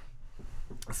 Alrighty.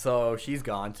 So she's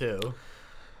gone too.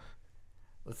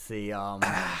 Let's see.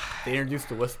 They introduced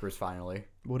the Whispers finally.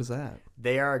 What is that?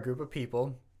 They are a group of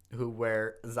people who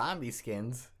wear zombie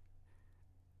skins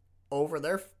over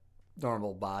their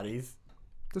normal bodies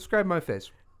Describe my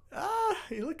face.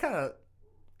 You look kind of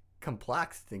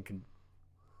complex.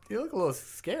 You look a little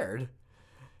scared,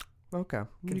 Okay.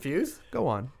 confused, Go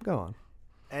on.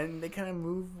 and they kind of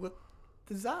move with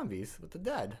the zombies, with the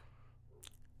dead.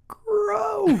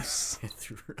 Gross.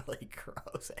 It's really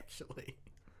gross, actually.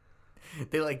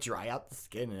 They like dry out the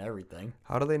skin and everything.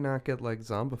 How do they not get like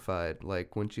zombified?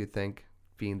 Like, wouldn't you think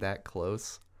being that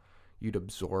close, you'd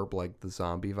absorb like the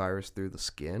zombie virus through the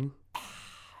skin?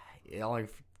 It only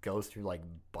goes through like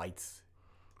bites.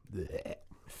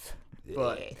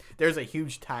 But there's a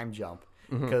huge time jump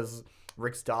because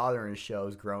Rick's daughter in the show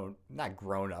is not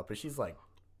grown up, but she's like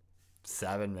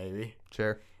 7 maybe.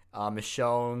 Sure.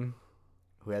 Michonne,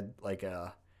 who had like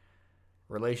a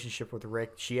relationship with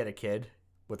Rick, she had a kid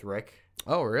with Rick.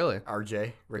 Oh, really?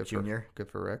 RJ, Rick Jr. Good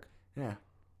for Rick. Yeah,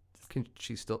 Can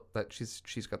she still that she's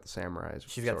got the samurais?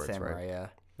 she's got the swords, samurai. right? Yeah,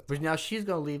 but now she's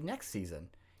gonna leave next season.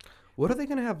 What are they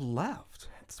gonna have left?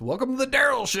 It's welcome to the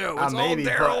Daryl Show. It's Maybe,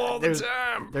 all but Daryl all the there's-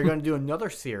 time. They're gonna do another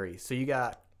series. So you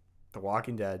got The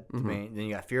Walking Dead, then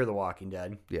you got Fear the Walking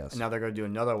Dead. Yes. And now they're gonna do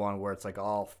another one where it's like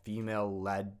all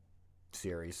female-led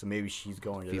series. So maybe she's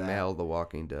going to Female The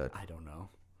Walking Dead. that. I don't know.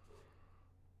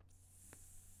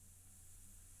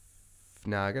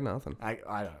 Nah, I got nothing.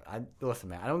 Listen,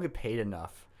 man. I don't get paid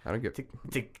enough I don't get.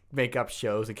 to make up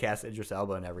shows and cast Idris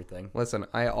Elba and everything. Listen,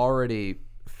 I already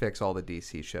fix all the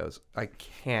DC shows. I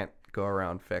can't go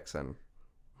around fixing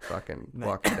fucking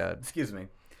Walking Dead. Excuse me.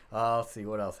 Let's see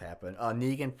what else happened.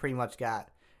 Negan pretty much got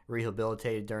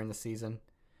rehabilitated during the season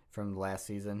from the last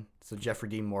season. So Jeffrey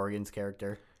Dean Morgan's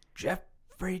character,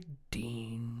 Jeffrey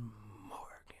Dean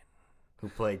Morgan. who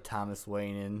played Thomas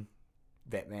Wayne in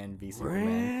Batman v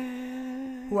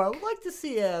Superman, who I would like to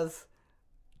see as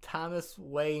Thomas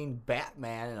Wayne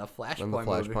Batman in a Flashpoint In the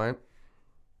movie. Flashpoint.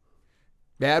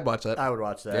 Yeah, I'd watch that. I would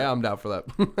watch that. Yeah, I'm down for that.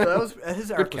 So that was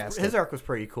casting. his arc was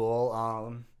pretty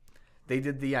cool. They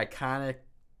did the iconic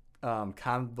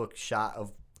comic book shot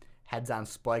of heads on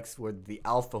spikes where the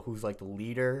Alpha, who's like the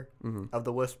leader of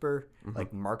the Whisper,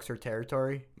 like marks her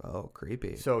territory. Oh,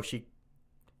 creepy. So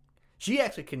she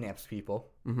actually kidnaps people,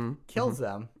 kills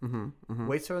them,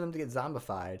 waits for them to get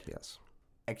zombified, Yes.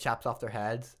 and chops off their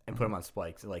heads and put them on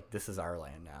spikes. Like, this is our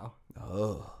land now.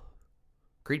 Oh,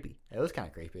 creepy. It was kind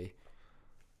of creepy.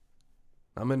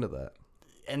 I'm into that.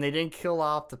 And they didn't kill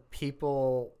off the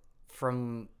people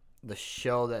from the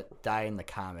show that died in the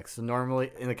comics. So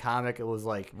normally in the comic it was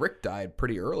like Rick died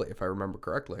pretty early, if I remember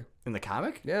correctly. in the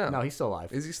comic. Yeah. No, he's still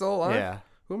alive. Is he still alive? Yeah.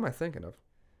 Who am I thinking of?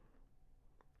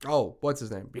 Oh, what's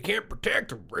his name? You can't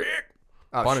protect Rick.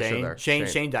 Oh, Punisher Shane. there. Shane.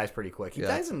 Shane. Shane dies pretty quick. He Yeah.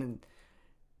 dies in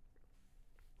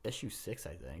issue 6,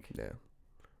 I think. Yeah.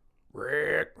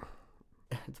 Rick.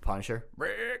 It's Punisher.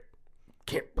 Rick.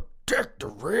 Can't protect the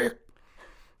Rick.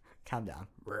 Calm down.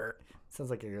 Rick. Sounds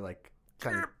like you're like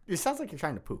trying. It sounds like you're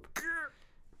trying to poop.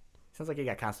 Sounds like you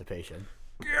got constipation.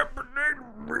 Can't protect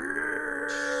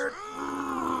Rick.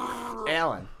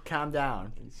 Alan, calm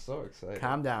down. He's so excited.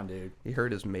 Calm down, dude. He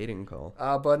heard his mating call.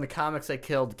 But in the comics, they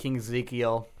killed King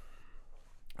Ezekiel,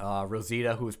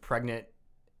 Rosita, who was pregnant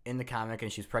in the comic,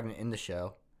 and she's pregnant in the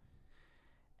show,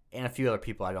 and a few other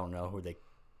people I don't know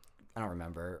I don't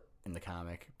remember in the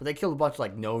comic. But they killed a bunch of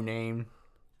like no-name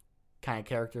kind of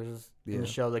characters in the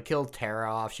show. They killed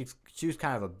Tara off. She was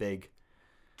kind of a big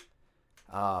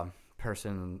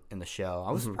person in the show.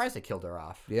 I was surprised they killed her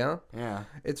off. Yeah? Yeah.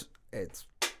 It's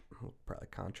probably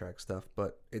contract stuff,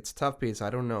 but it's tough because I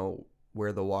don't know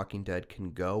where The Walking Dead can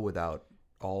go without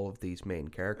all of these main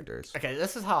characters. Okay,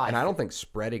 this is how I. And I don't think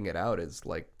spreading it out is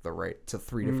like the right to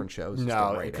 3 different shows. Is the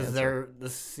No, right because answer.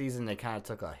 this season they kind of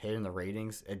took a hit in the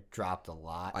ratings. It dropped a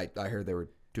lot. I heard they were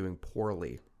doing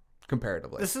poorly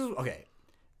comparatively. This is okay.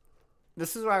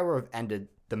 This is where I would have ended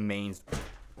the main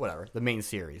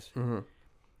series. Mm-hmm.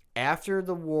 After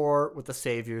the war with the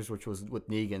Saviors, which was with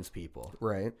Negan's people,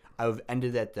 Right. I would have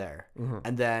ended it there. Mm-hmm.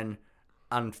 And then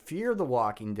on Fear the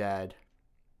Walking Dead,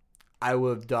 I would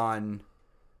have done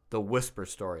the Whisper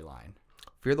storyline.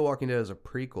 Fear the Walking Dead is a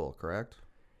prequel, correct?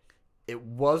 It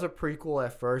was a prequel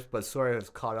at first, but sort of has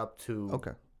caught up to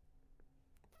Okay.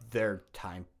 their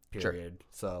time Sure. period.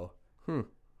 So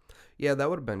Yeah, that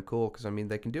would have been cool because I mean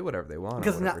they can do whatever they want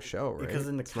Because on whatever not- show, right? because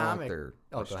in the It's not like comic- they're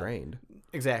Oh, go ahead. restrained.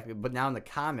 exactly. But now in the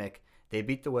comic, they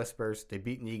beat the Whispers. They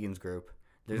beat Negan's group.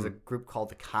 There's a group called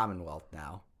the Commonwealth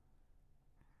now.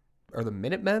 Are the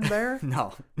Minutemen there?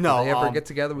 No. Do they ever get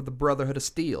together with the Brotherhood of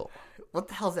Steel? What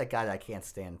the hell's that guy that I can't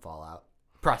stand Fallout?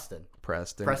 Preston.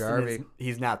 Preston Preston Garvey.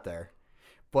 he's not there.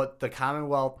 But the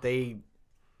Commonwealth,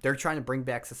 they're trying to bring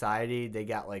back society. They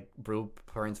got like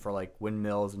blueprints for like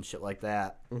windmills and shit like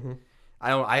that. Mhm.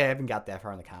 I haven't got that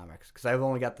far in the comics because I've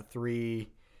only got the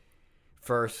 3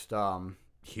 first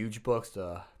huge books.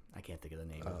 I can't think of the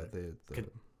name of it. The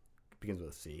Could- Begins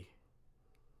with a C.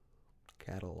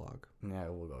 catalog. Yeah,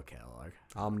 we'll go with catalog.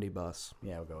 Omnibus.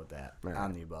 Yeah, we'll go with that. All right.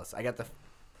 Omnibus. I got the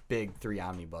big 3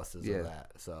 omnibuses Yeah. of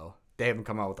that. So they haven't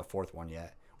come out with a 4th one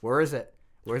yet. Where is it?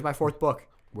 Where's my 4th book?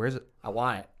 Where is it? I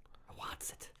want it. I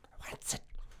want it.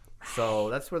 So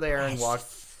that's where they are in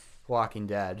Walking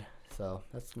Dead. So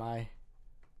that's my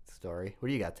story. What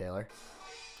do you got, Taylor?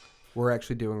 We're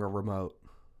actually doing a remote.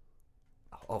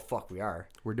 Oh, fuck, we are.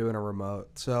 We're doing a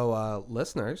remote. So,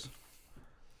 listeners,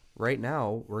 right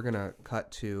now we're gonna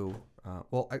cut to.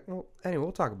 Anyway,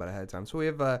 we'll talk about it ahead of time. So we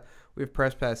have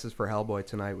press passes for Hellboy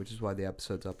tonight, which is why the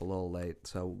episode's up a little late.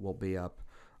 So we'll be up,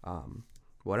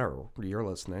 whatever you're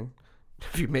listening.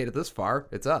 If you made it this far,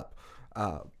 it's up.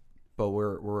 But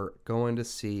we're going to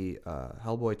see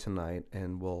Hellboy tonight,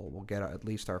 and we'll get at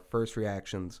least our first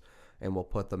reactions, and we'll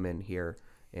put them in here,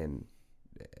 and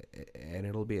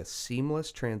it'll be a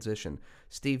seamless transition.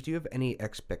 Steve, do you have any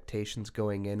expectations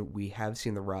going in? We have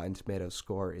seen the Rotten Tomatoes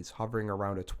score is hovering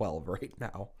around a 12 right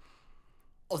now.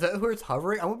 Oh, is that where it's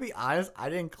hovering? I'm going to be honest. I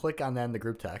didn't click on that in the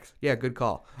group text. Yeah, good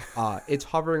call. It's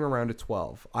hovering around a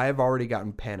 12. I have already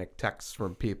gotten panic texts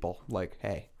from people like,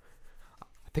 hey, I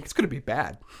think it's going to be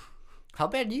bad. How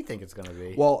bad do you think it's going to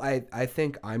be? Well, I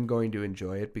think I'm going to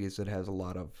enjoy it because it has a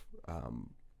lot of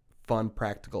fun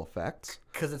practical effects.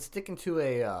 Because it's sticking to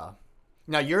a...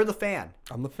 Now, you're the fan.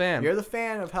 I'm the fan. You're the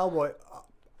fan of Hellboy.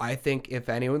 I think if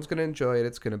anyone's going to enjoy it,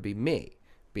 it's going to be me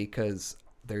because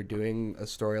they're doing a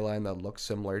storyline that looks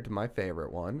similar to my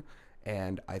favorite one,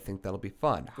 and I think that'll be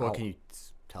fun. Well, can you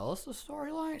tell us the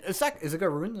storyline? Is it going to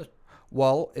ruin the...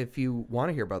 Well, if you want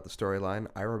to hear about the storyline,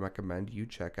 I recommend you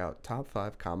check out Top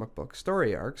 5 Comic Book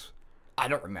Story Arcs I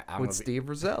don't remember. with Steve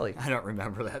Roselli. I don't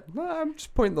remember that. Well, I'm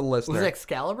just pointing the listener. Was it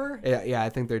Excalibur? Yeah, I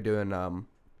think they're doing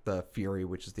the Fury,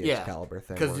 which is the Yeah, Excalibur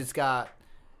thing. Because where- it's got...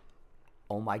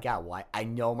 Oh my god, why? I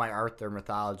know my Arthur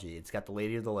mythology. It's got the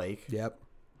Lady of the Lake. Yep.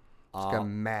 It's got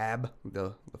Mab,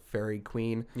 the fairy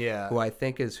queen. Yeah. Who I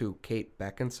think is who Kate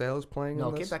Beckinsale is playing No,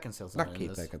 in Kate this. Beckinsale's Not in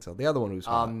Kate this. Beckinsale. The other one who's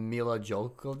hot. Mila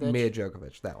Jovovich. Mia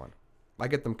Djokovic, that one. I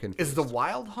get them confused. Is the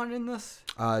Wild Hunt in this?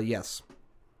 Yes.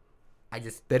 I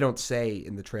just... They don't say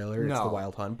in the trailer it's No. the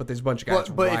Wild Hunt, but there's a bunch of guys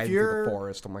But if riding through you're- the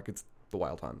forest. I'm like, it's the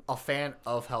Wild Hunt. A fan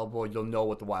of Hellboy, you'll know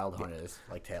what the Wild Hunt is,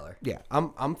 like Taylor. Yeah,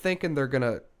 I'm thinking they're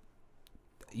gonna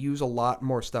use a lot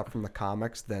more stuff from the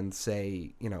comics than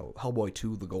say, Hellboy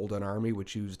 2: The Golden Army,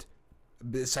 which used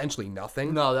essentially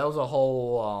nothing. No, that was a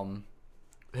whole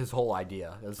his whole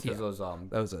idea. That was, Yeah.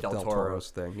 That was a Del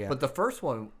Toro's thing. Yeah, But the first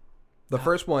one, the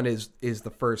first one is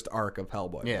the first arc of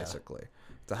Hellboy. Yeah. Basically,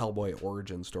 it's a Hellboy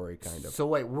origin story kind of. so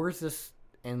wait, where's this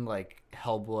in like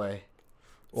Hellboy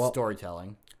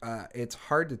storytelling? It's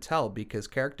hard to tell because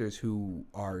characters who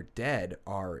are dead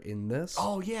are in this.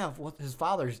 Oh yeah, his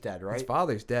father's dead, right? His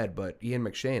father's dead, but Ian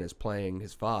McShane is playing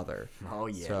his father. Oh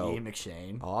yeah, So- Ian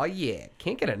McShane. Oh yeah,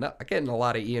 can't get enough. I'm getting a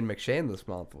lot of Ian McShane this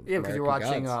month. with Yeah, because you're American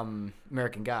watching Gods.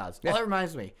 American Gods. Yeah. Oh, that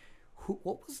reminds me.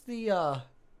 What was the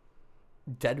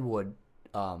Deadwood?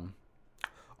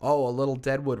 Oh, a little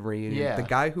Deadwood reunion. Yeah. The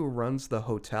guy who runs the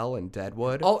hotel in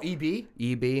Deadwood. Oh, EB.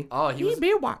 EB. Oh, he was-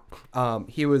 EB what?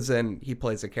 He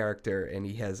plays a character and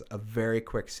he has a very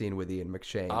quick scene with Ian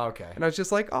McShane. Oh, okay. And I was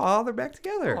just like, oh, they're back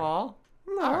together. Aw. Aw.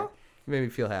 Alright. Made me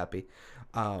feel happy.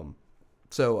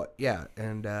 So yeah,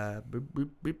 and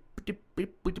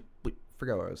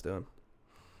forgot what I was doing.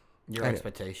 Your Anyway.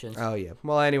 expectations. Oh yeah.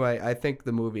 Well, anyway, I think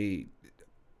the movie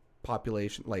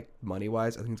population, like money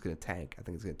wise, I think it's gonna tank. I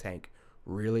think it's gonna tank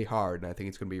really hard, and I think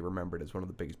it's gonna be remembered as one of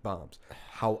the biggest bombs.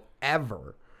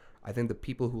 However, I think the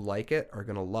people who like it are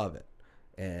gonna love it,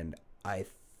 and I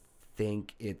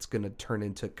think it's gonna turn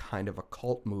into kind of a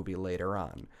cult movie later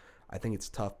on. I think it's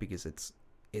tough because it's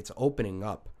opening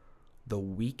up the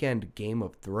weekend Game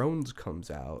of Thrones comes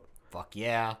out, Fuck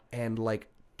yeah. and like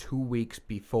 2 weeks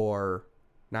before,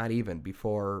 not even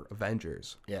before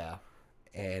Avengers. Yeah.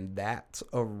 And that's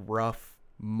a rough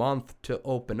month to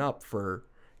open up for.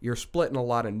 You're splitting a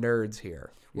lot of nerds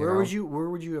here. Where would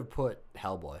you have put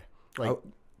Hellboy? Like Oh,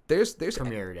 there's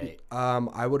premiere date.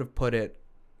 I would have put it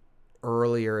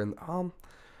earlier in I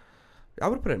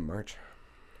would have put it in March.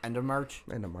 End of March?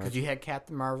 End of March. Because you had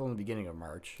Captain Marvel in the beginning of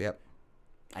March. Yep.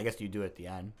 I guess you do it at the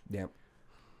end. Yep.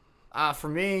 For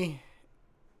me,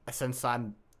 since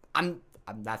I'm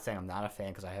not saying I'm not a fan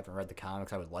because I haven't read the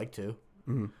comics. I would like to.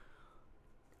 Mhm.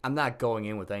 I'm not going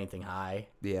in with anything high,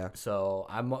 Yeah. so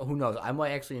who knows? I might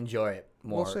actually enjoy it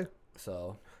more. We'll see.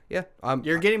 So Yeah.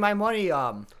 you're getting my money.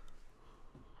 I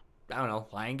don't know,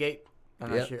 Lionsgate.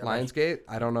 I'm Yeah. not sure. Lionsgate.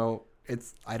 I don't know.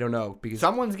 I don't know because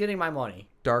Someone's getting my money.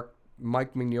 Dark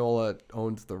Mike Mignola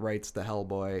owns the rights to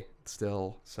Hellboy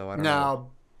still, so I don't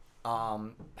know. Now,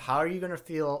 how are you gonna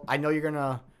feel? I know you're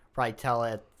gonna probably tell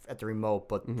at the remote,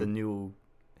 but the new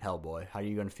Hellboy. How are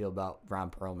you gonna feel about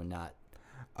Ron Perlman not?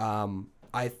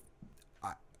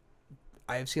 I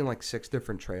have seen like 6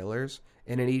 different trailers,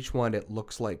 and in each one it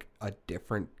looks like a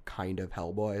different kind of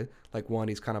Hellboy. Like one,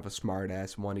 he's kind of a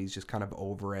smartass, one he's just kind of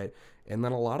over it, and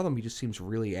then a lot of them he just seems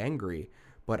really angry.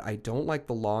 But I don't like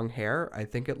the long hair. I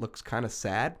think it looks kind of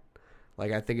sad.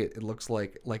 Like I think it looks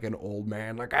like an old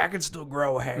man. Like I can still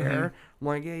grow hair. I'm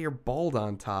like, yeah, you're bald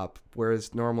on top.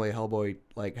 Whereas normally Hellboy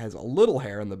like has a little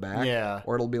hair in the back. Yeah.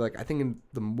 Or it'll be like, I think in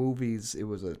the movies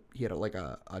he had like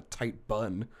a tight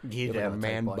bun. He had did like have a a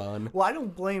tight man bun. bun. Well, I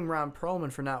don't blame Ron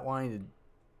Perlman for not wanting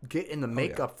to get in the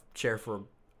makeup chair for,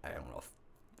 I don't know,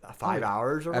 5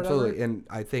 hours or whatever. Absolutely. And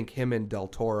I think him and Del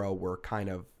Toro were kind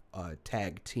of a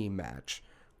tag team match.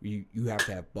 You have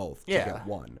to have both to get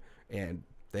one. And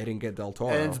they didn't get Del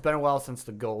Toro. And it's been a while since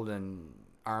the Golden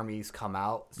Armies come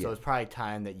out, so Yeah. it's probably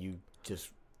time that you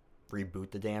just reboot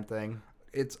the damn thing.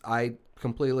 I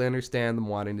completely understand them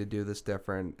wanting to do this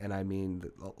different, and I mean,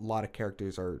 a lot of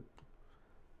characters are.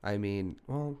 I mean,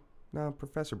 well, no,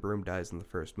 Professor Broom dies in the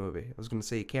first movie. I was going to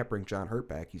say you can't bring John Hurt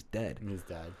back; he's dead. He's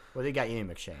dead. Well, they got Ian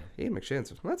McShane. Ian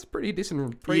McShane's that's a pretty decent You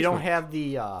replacement. don't have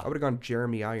the I would have gone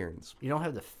Jeremy Irons. you don't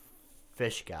have the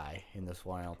fish guy in this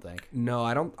one, I don't think. No,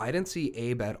 I don't. I didn't see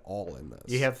Abe at all in this.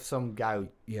 You have some guy who,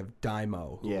 You have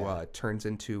Daimo, who Yeah. turns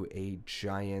into a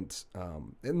giant.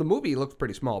 In the movie, he looks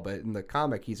pretty small, but in the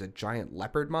comic, he's a giant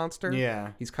leopard monster.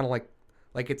 Yeah. He's kind of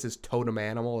like it's his totem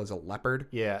animal as a leopard.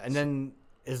 yeah, and then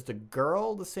is the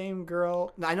girl the same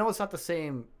girl? No, I know it's not the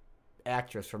same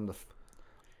actress from the.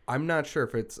 I'm not sure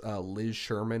if it's Liz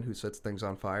Sherman who sets things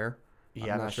on fire.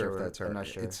 Yeah, I'm not sure if that's her. I'm not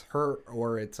sure. It's her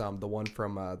or it's the one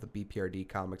from the BPRD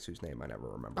comics whose name I never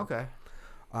remember. Okay.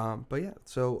 But yeah,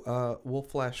 so we'll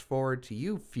flash forward to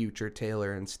you, future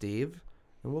Taylor and Steve,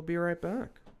 and we'll be right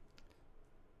back.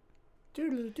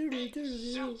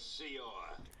 Excelsior!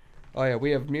 Oh yeah,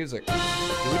 we have music.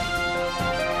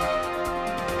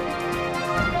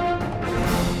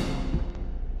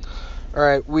 All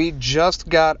right, we just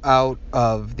got out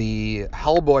of the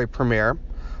Hellboy premiere.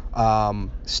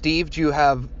 Steve, do you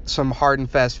have some hard and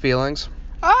fast feelings?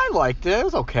 I liked it. It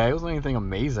was okay. It wasn't anything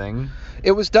amazing.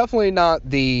 It was definitely not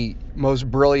the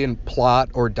most brilliant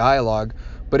plot or dialogue,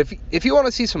 but if you want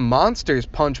to see some monsters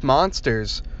punch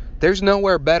monsters, there's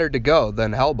nowhere better to go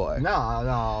than Hellboy.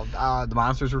 No. The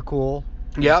monsters were cool.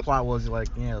 Yep. The plot was like,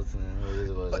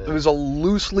 it was a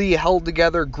loosely held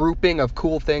together grouping of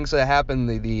cool things that happened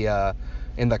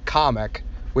in the comic,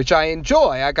 which I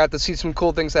enjoy. I got to see some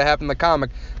cool things that happened in the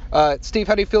comic. Steve,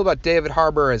 how do you feel about David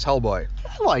Harbour as Hellboy?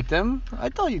 I liked him. I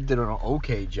thought you did an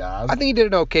okay job. I think he did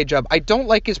an okay job. I don't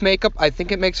like his makeup. I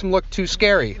think it makes him look too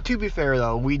scary. To be fair,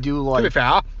 though, we do like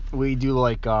Ron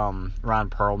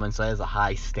Perlman, so that is a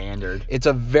high standard. It's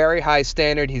a very high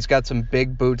standard. He's got some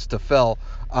big boots to fill.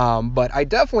 But I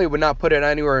definitely would not put it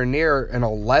anywhere near an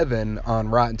 11 on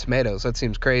Rotten Tomatoes. That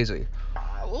seems crazy.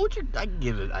 What would you? I'd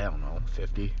give it, I don't know,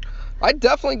 50. I'd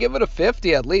definitely give it a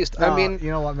 50 at least. I mean,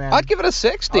 you know what, man? I'd give it a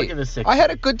 60. I'll give it a 60. I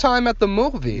had a good time at the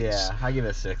movies. Yeah, I give it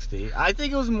a 60. I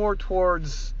think it was more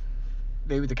towards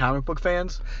maybe the comic book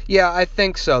fans. Yeah, I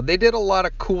think so. They did a lot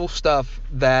of cool stuff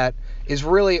that is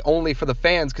really only for the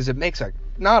fans because it makes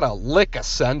not a lick of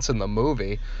sense in the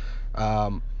movie.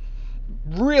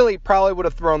 Really probably would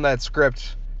have thrown that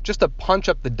script just to punch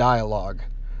up the dialogue.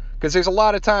 Because there's a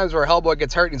lot of times where Hellboy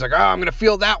gets hurt and he's like, I'm going to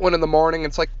feel that one in the morning.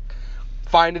 It's like,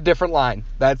 find a different line.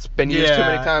 That's been used too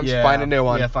many times. Yeah. Find a new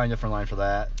one. Yeah, find a different line for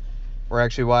that. We're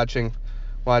actually watching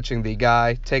the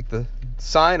guy take the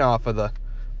sign off of the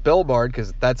billboard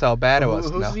because that's how bad it was.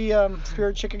 Who's the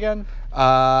spirit chick again?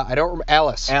 I don't remember.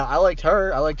 Alice. I liked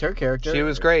her. I liked her character. She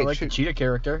was great. I liked the cheetah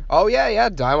character. Oh, yeah.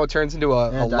 Daimo turns into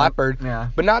a leopard. Yeah.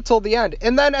 But not till the end.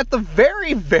 And then at the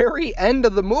very, very end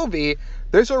of the movie,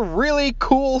 there's a really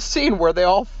cool scene where they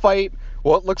all fight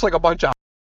what looks like a bunch of...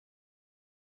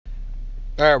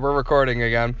 Alright, we're recording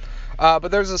again. But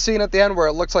there's a scene at the end where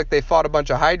it looks like they fought a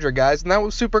bunch of Hydra guys, and that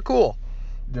was super cool.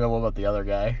 Yeah, what about the other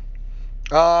guy?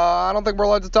 I don't think we're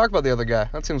allowed to talk about the other guy.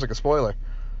 That seems like a spoiler.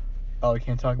 Oh, we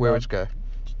can't talk Wait, about... which guy?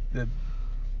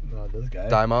 This guy.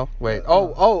 Daimo? Wait.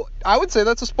 Oh, I would say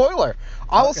that's a spoiler.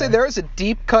 I will say there is a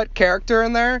deep cut character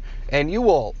in there, and you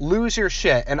will lose your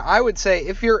shit. And I would say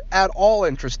if you're at all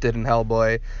interested in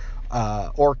Hellboy,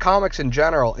 or comics in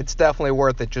general, it's definitely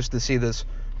worth it just to see this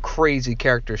crazy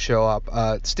character show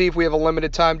up. Steve, we have a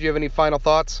limited time. Do you have any final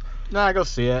thoughts? Nah, go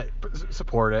see it.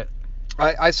 Support it.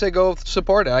 I say go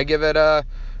support it. I give it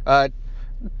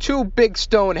 2 big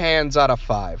stone hands out of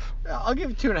 5. I'll give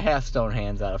it 2.5 stone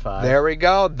hands out of 5. There we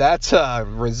go. That's a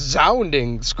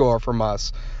resounding score from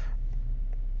us.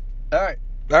 All right.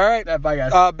 All right. Bye,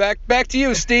 guys. Back to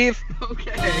you, Steve.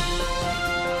 Okay.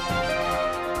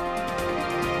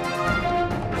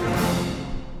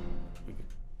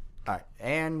 All right,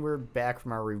 and we're back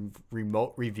from our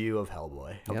remote review of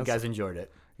Hellboy. Hope you Yes. guys enjoyed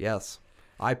it. Yes.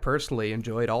 I personally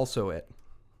enjoyed also it.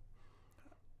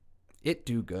 It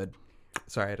do good.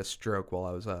 Sorry, I had a stroke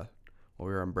while we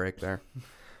were on break there.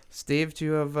 Steve, do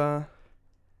you have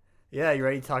Yeah, you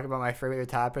ready to talk about my favorite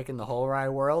topic in the whole wide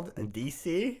world?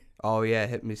 DC? Oh yeah,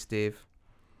 hit me, Steve.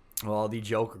 Well, the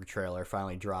Joker trailer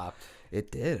finally dropped.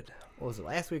 It did. What was it,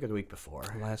 last week or the week before?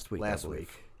 Last week, I Last believe.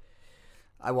 week.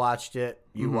 I watched it.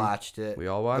 You watched it. We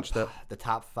all watched it. The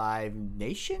top 5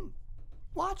 nation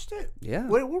watched it? Yeah.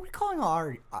 What are we calling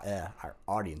our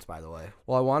audience, by the way?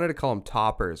 Well, I wanted to call them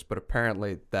toppers, but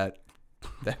apparently that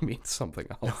means something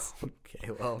else.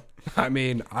 Okay, well. I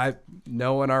mean, I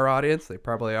know in our audience, they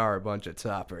probably are a bunch of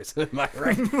toppers. Am I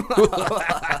right?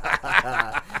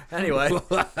 Anyway,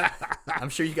 I'm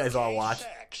sure you guys all watched.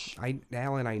 Sex.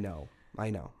 Alan, I know.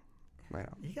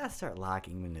 You gotta start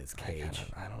locking him in his cage.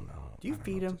 I don't know. Do you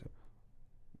feed him?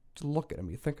 Just look at him.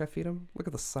 You think I feed him? Look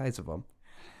at the size of him.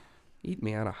 Eat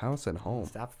me out of house and home.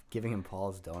 Stop giving him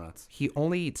Paul's donuts. He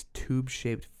only eats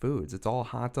tube-shaped foods. It's all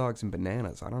hot dogs and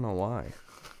bananas. I don't know why.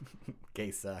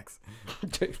 Gay sex.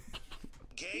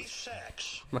 Gay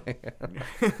sex.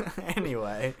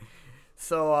 Anyway,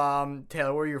 so Taylor,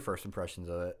 what were your first impressions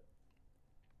of it?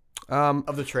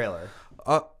 Of the trailer?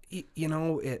 You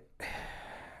know, it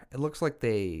looks like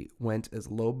they went as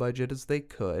low budget as they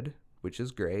could, which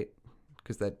is great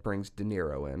because that brings De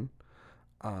Niro in.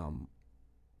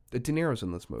 De Niro's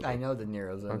in this movie. I know De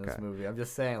Niro's in this Okay. movie. I'm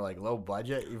just saying, like, low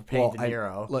budget. You're paying De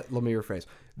Niro. Let me rephrase.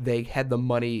 They had the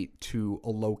money to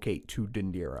allocate to De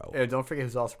Niro. Yeah, don't forget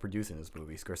who's also producing this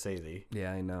movie, Scorsese.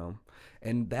 Yeah, I know,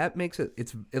 and that makes it.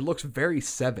 It looks very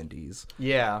 70s,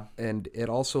 Yeah, and it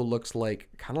also looks like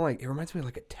kind of like it reminds me of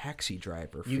like a Taxi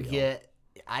Driver. you feel.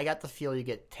 I got the feel you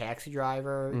get Taxi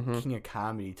Driver, King of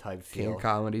Comedy type King feel. of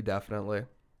Comedy, definitely.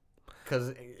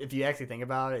 Because if you actually think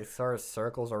about it, it sort of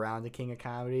circles around the King of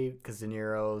Comedy. Because De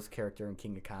Niro's character in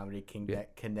King of Comedy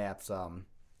kidnaps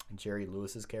Jerry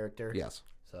Lewis's character. Yes.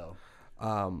 So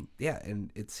Yeah,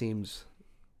 and it seems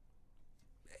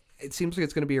like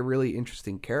it's going to be a really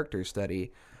interesting character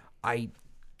study. I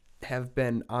have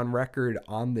been on record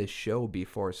on this show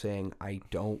before saying I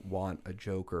don't want a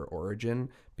Joker origin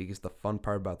because the fun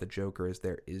part about the Joker is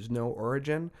there is no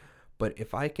origin. But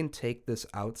if I can take this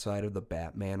outside of the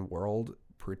Batman world,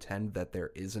 pretend that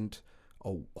there isn't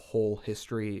a whole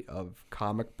history of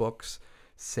comic books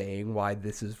saying why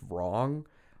this is wrong,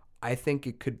 I think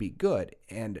it could be good.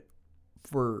 And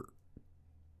for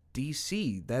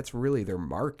DC, that's really their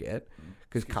market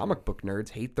because comic book nerds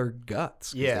hate their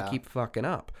guts because Yeah. they keep fucking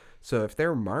up. So if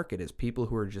their market is people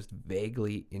who are just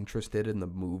vaguely interested in the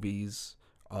movies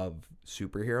of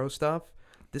superhero stuff,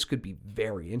 this could be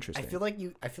very interesting. I feel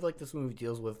like this movie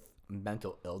deals with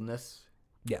mental illness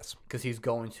Yes. because he's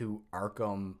going to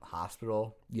Arkham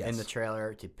Hospital Yes. in the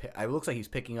trailer. It looks like he's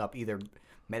picking up either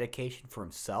medication for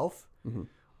himself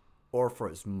or for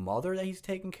his mother that he's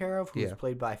taking care of, who's Yeah.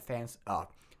 played by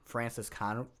Francis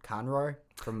Conroy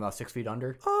from 6 Feet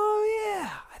Under. Oh,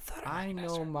 yeah. I thought I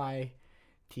know my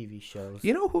TV shows.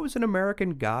 You know who was in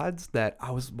American Gods that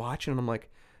I was watching and I'm like,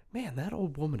 man, that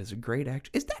old woman is a great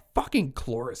actress. Is that fucking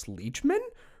Cloris Leachman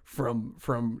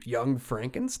from Young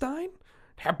Frankenstein?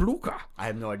 Herr Blucher. I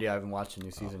have no idea. I haven't watched the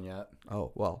new season yet.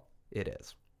 Oh, well, it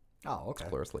is. Oh, okay.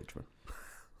 Cloris Leachman.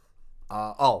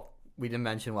 We didn't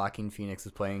mention Joaquin Phoenix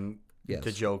is playing Yes.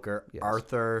 the Joker. Yes.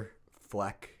 Arthur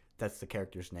Fleck. That's the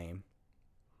character's name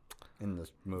in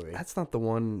this movie. That's not the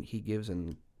one he gives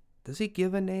in. Does he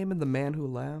give a name in The Man Who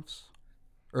Laughs?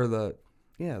 Or The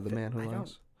Man Who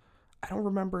Laughs? I don't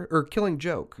remember. Or Killing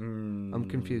Joke. I'm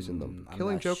confusing them. I'm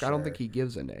Killing not Joke, I don't sure. think he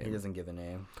gives a name. He doesn't give a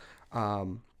name.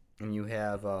 Um, And you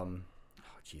have,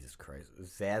 Jesus Christ,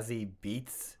 Zazie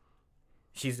Beetz.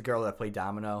 She's the girl that played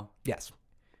Domino. yes.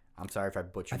 I'm sorry if I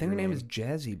butchered I think her your name is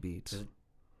Jazzy Beats.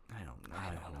 I don't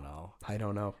know. I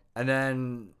don't know. And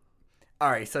then, all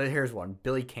right, so here's one.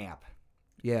 Billy Camp.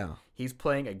 Yeah. He's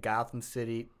playing a Gotham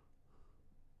City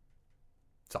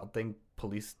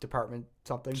police department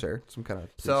something. Sure. Some kind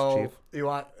of police So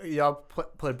chief. y'all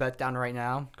put a bet down right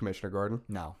now? Commissioner Gordon.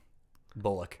 No.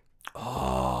 Bullock.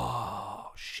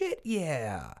 Oh, shit,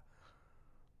 yeah.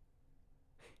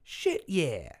 Shit,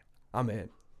 yeah. I'm in.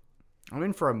 I'm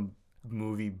in for a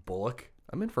movie Bullock.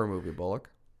 I'm in for a movie, Bullock.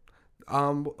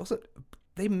 What was it?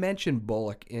 they mentioned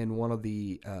Bullock in one of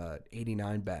the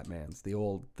 89 Batmans,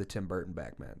 the Tim Burton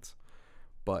Batmans,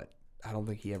 but I don't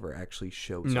think he ever actually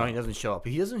shows up. No, he doesn't show up.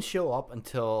 He doesn't show up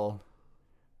until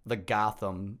the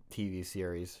Gotham TV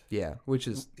series. Yeah, which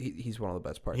is he's one of the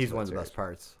best parts. He's one of the best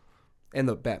parts. And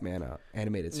the Batman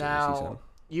animated series he's in. Now,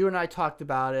 you and I talked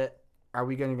about it. Are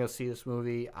we going to go see this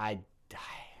movie? Do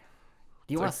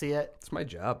you want to see it? It's my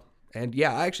job. And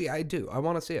yeah, actually, I do. I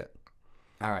want to see it.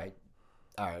 All right.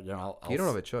 Then I'll you don't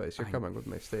have a choice. You're coming with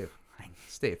me, Steve.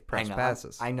 Steve, press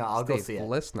passes. I know. I'll go Steve, see it.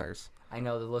 Listeners. I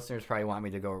know the listeners probably want me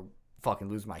to go fucking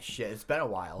lose my shit. It's been a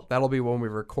while. That'll be when we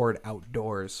record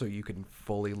outdoors so you can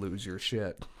fully lose your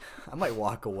shit. I might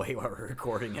walk away while we're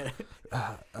recording it.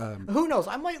 Who knows?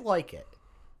 I might like it.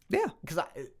 Yeah. Because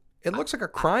it looks like a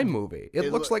crime movie.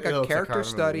 It looks like a character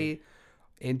study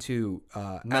into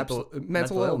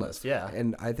mental illness. Yeah.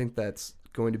 And I think that's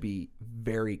going to be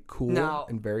very cool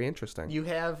and very interesting. You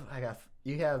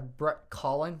have Brett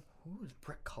Cullen. Who is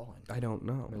Brett Cullen? I don't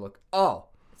know. Let me look. Oh,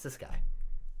 it's this guy.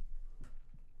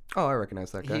 Oh, I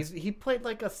recognize that guy. He played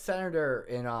like a senator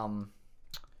in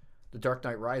The Dark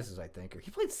Knight Rises, I think, or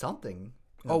he played something.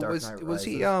 Was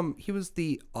he? He was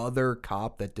the other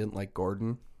cop that didn't like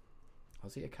Gordon.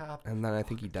 Was he a cop? And then I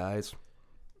think he dies.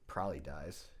 Probably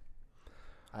dies.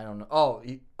 I don't know.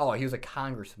 Oh, he was a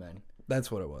congressman.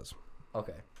 That's what it was.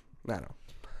 Okay. I know.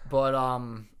 But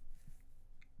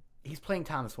he's playing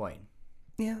Thomas Wayne.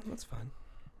 Yeah, that's fine.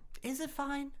 Is it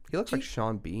fine? He looks like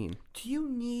Sean Bean. Do you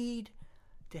need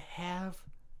to have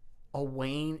a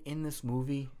Wayne in this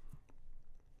movie?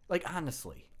 Like,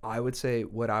 honestly. I would say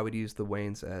what I would use the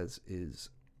Waynes as is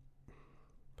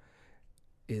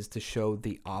to show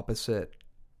the opposite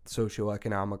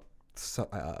socioeconomic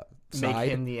side.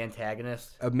 Make him the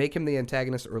antagonist? Make him the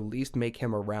antagonist, or at least make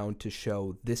him around to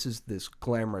show this is this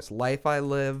glamorous life I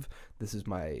live. This is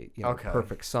my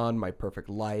perfect son, my perfect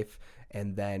life.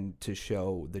 And then to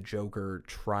show the Joker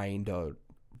trying to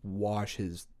wash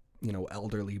his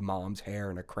elderly mom's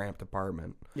hair in a cramped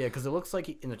apartment. Yeah, because it looks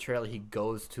like in the trailer he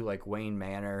goes to like Wayne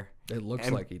Manor. It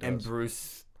looks like he does. And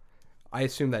Bruce. I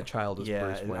assume that child is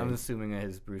Bruce Wayne. I'm assuming it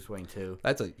is Bruce Wayne too.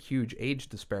 That's a huge age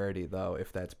disparity, though,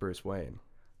 if that's Bruce Wayne.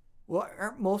 Well,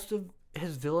 aren't most of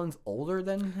his villains older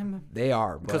than him? They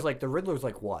are. Because like the Riddler's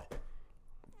like what,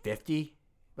 50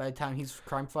 by the time he's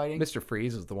crime fighting? Mr.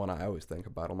 Freeze is the one I always think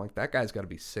about. I'm like, that guy's got to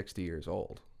be 60 years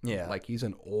old. Yeah. Like he's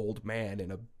an old man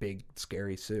in a big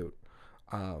scary suit.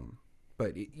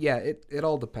 But yeah, it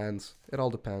all depends. It all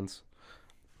depends.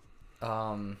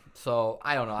 So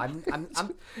I don't know.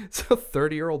 I'm So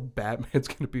 30-year-old Batman's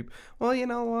gonna be, well, you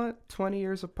know what? 20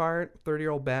 years apart,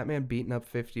 30-year-old Batman beating up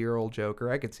 50-year-old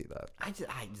Joker. I could see that. I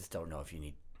just don't know if you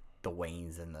need the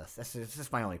Waynes in this. It's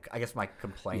just my only, I guess, my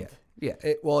complaint. Yeah.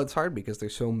 It's hard because they're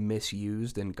so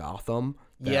misused in Gotham.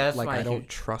 That, I don't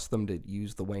trust them to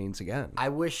use the Waynes again. I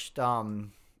wished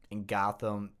in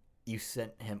Gotham you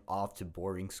sent him off to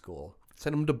boarding school.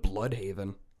 Send him to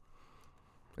Bloodhaven,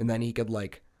 and then he could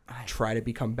try to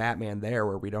become Batman there,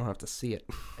 where we don't have to see it.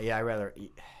 Yeah, I rather.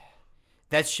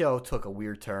 That show took a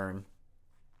weird turn.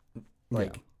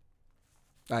 I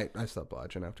stopped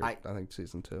watching after I think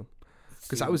season 2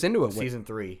 because I was into it. Season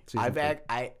 3.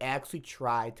 I actually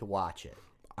tried to watch it.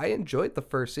 I enjoyed the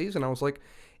first season. I was like,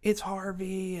 it's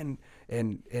Harvey and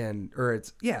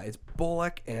it's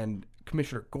Bullock and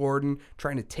Commissioner Gordon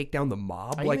trying to take down the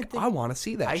mob. I want to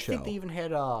see that show. I think they even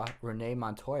had Renee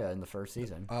Montoya in the first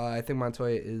season. I think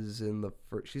Montoya is in the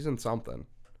first. She's in something.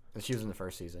 She was in the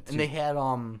first season, and they had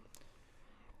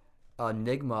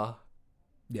Enigma.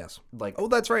 Yes. Oh,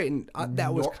 that's right, and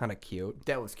that was kind of cute.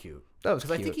 That was cute.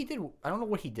 Because I think he did. I don't know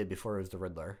what he did before it was the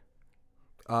Riddler.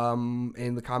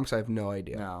 In the comics, I have no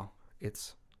idea. No,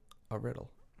 it's a riddle.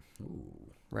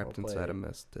 Ooh, wrapped inside a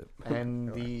mist.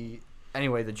 And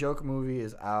Anyway, the Joker movie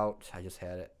is out. I just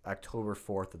had it October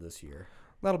 4th of this year.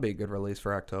 That'll be a good release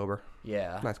for October.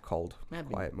 Yeah. Nice, cold,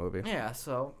 quiet movie. Yeah,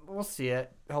 so we'll see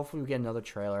it. Hopefully we get another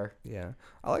trailer. Yeah.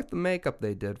 I like the makeup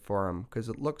they did for him because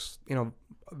it looks,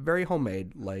 very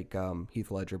homemade like Heath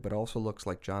Ledger, but also looks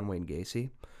like John Wayne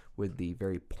Gacy with the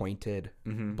very pointed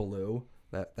blue.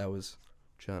 That was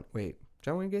John Wayne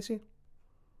Gacy?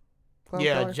 Clown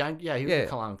killer? He was the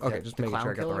clown. Okay, just making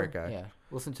sure I got the right guy. Yeah.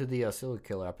 Listen to the serial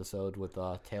killer episode with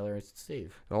Taylor and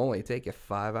Steve. It'll only take you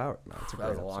 5 hours. No, that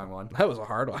was a long one. That was a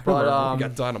hard one. But, when we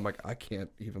got done, I'm like, I can't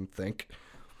even think.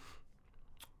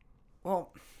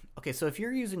 Well, okay, so if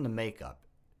you're using the makeup,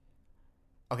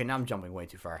 okay, now I'm jumping way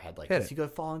too far ahead. Is he gonna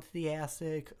fall into the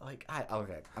acid? I'm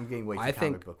getting way too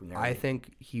comic book nerdy. I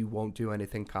think he won't do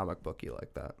anything comic booky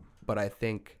like that. But I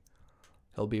think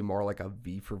he'll be more like a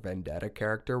V for Vendetta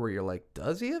character where you're like,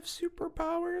 does he have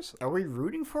superpowers? Are we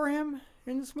rooting for him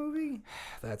in this movie?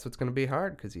 That's what's going to be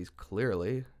hard because he's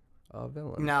clearly a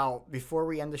villain. Now, before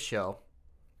we end the show,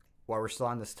 while we're still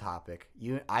on this topic,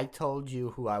 I told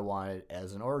you who I wanted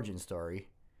as an origin story,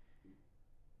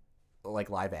 like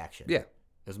live action. Yeah. It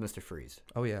was Mr. Freeze.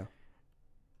 Oh, yeah.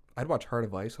 I'd watch Heart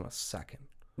of Ice in a second.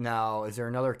 Now, is there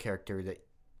another character that...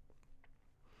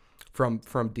 From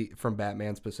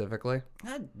Batman specifically?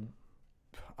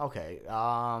 Okay.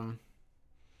 Oh,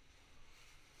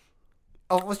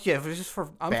 let's if it's just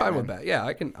for I'm Batman. fine with that. Yeah,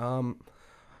 I can.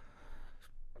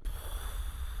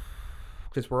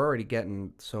 Because we're already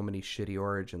getting so many shitty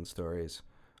origin stories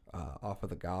off of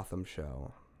the Gotham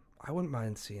show. I wouldn't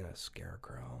mind seeing a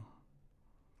Scarecrow.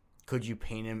 Could you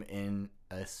paint him in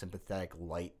a sympathetic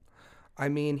light? I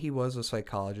mean, he was a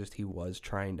psychologist. He was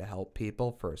trying to help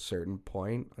people for a certain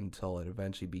point until it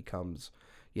eventually becomes,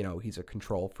 he's a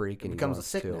control freak. And It becomes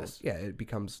he a wants sickness. It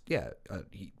becomes,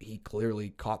 he clearly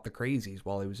caught the crazies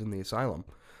while he was in the asylum.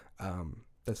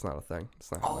 That's not a thing.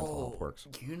 That's not how mental health works.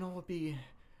 You know what would be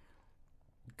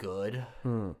good?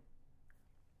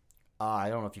 I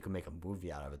don't know if you can make a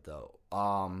movie out of it, though.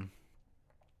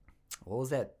 What was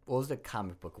that? What was the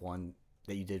comic book one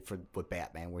that you did with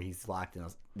Batman where he's locked in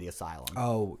the asylum?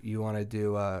 Oh, you want to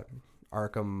do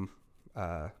Arkham?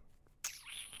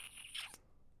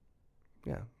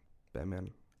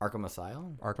 Batman. Arkham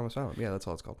Asylum? Arkham Asylum. Yeah, that's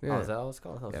all it's called. Yeah. Oh, is that what it's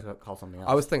called? I thought it was called something else.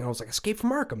 I was like, Escape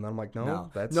from Arkham. Then I'm like,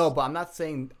 no, that's No, but I'm not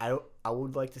saying I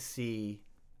would like to see.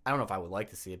 I don't know if I would like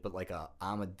to see it, but like a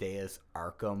Amadeus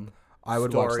Arkham. I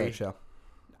would story. watch that show.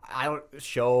 I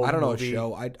don't know a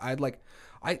show.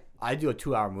 I'd do a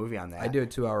 2-hour movie on that. I do a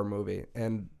 2-hour movie,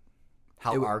 and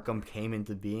how Arkham came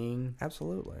into being.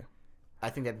 Absolutely. I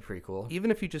think that'd be pretty cool.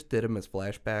 Even if you just did them as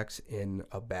flashbacks in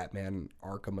a Batman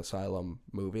Arkham Asylum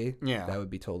movie, that would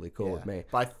be totally cool with me.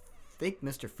 But I think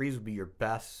Mr. Freeze would be your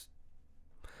best.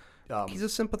 He's a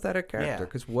sympathetic character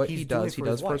because what he does for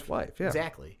his wife. Yeah,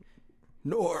 exactly.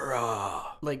 Nora.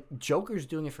 Like Joker's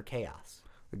doing it for chaos.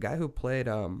 The guy who played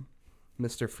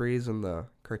Mr. Freeze in the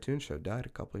cartoon show died a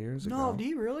couple years ago. No, did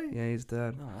he really? Yeah, he's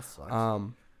dead. No, that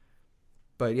sucks.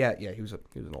 But yeah, he was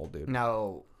an old dude.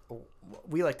 Now,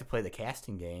 we like to play the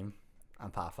casting game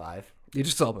on Pop 5. You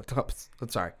just Elba. I'm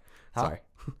sorry. Huh? Sorry.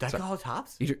 Did I call it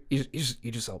Tops? You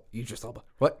just Elba.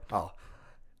 What? Oh.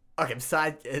 Okay,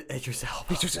 besides Idris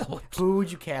Elba. Idris Elba. Who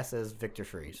would you cast as Victor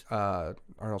Freeze? Arnold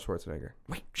Schwarzenegger.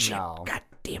 Wait, shit. No. God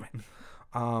damn it.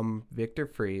 Victor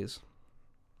Freeze.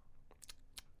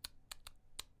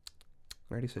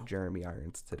 I already said Jeremy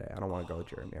Irons today. I don't want to go with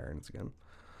Jeremy Irons again.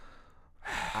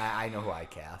 I know who I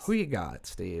cast. Who you got,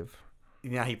 Steve?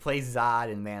 He plays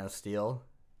Zod in Man of Steel.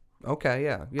 Okay,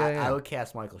 yeah. I would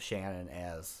cast Michael Shannon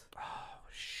as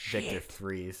Victor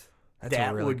Freeze. That's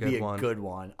that a really would good be one. A good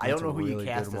one. I don't know who you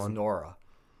cast as Nora.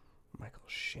 Michael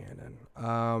Shannon.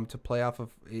 To play off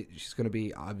of, she's going to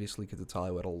be, obviously, because it's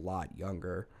Hollywood, a lot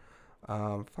younger.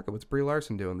 Fuck it, what's Brie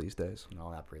Larson doing these days?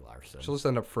 No, not Brie Larson. She'll just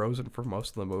end up frozen for most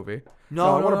of the movie.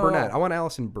 No, I want a brunette. I want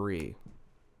Allison Brie.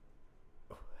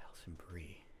 Oh, Allison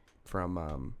Brie.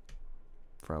 From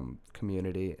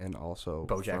Community and also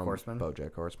BoJack Horseman.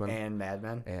 BoJack Horseman. And Mad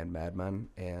Men.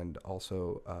 And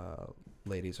also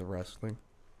Ladies of Wrestling.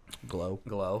 Glow.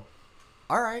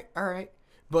 All right.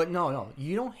 But no.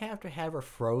 You don't have to have her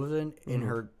frozen in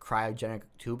her cryogenic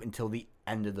tube until the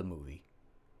end of the movie.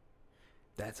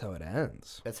 That's how it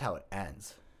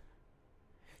ends.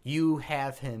 You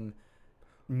have him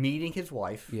meeting his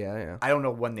wife. Yeah. I don't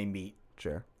know when they meet.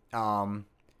 Sure.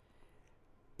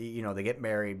 They get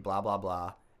married, blah, blah,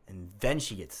 blah. And then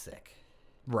she gets sick.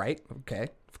 Right. Okay.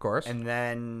 Of course. And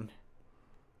then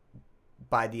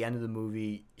by the end of the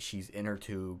movie, she's in her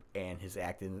tube and his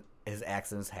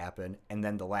accidents happen. And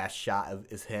then the last shot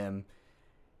is him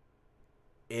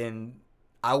in...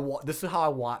 This is how I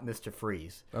want Mr.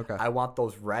 Freeze. Okay. I want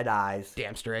those red eyes.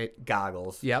 Damn straight.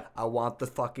 Goggles. Yep. I want the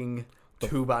fucking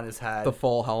tube on his head. The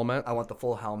full helmet. I want the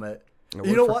full helmet.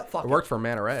 You know what? Fuck it. It worked for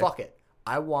Manta Ray. Fuck it.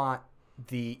 I want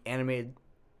the animated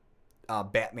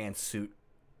Batman suit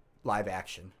live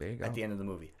action at the end of the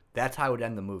movie. That's how I would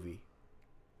end the movie.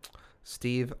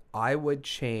 Steve, I would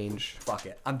change. Fuck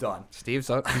it. I'm done. He's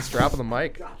dropping the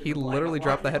mic. He literally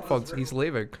dropped the headphones. He's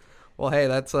leaving. Well, hey,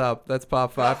 that's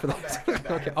Pop 5 for that.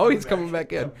 Okay. Oh, he's coming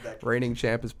back in. Reigning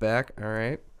champ is back. All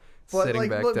right. Sitting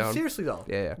back down. Seriously though.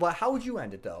 Yeah. But how would you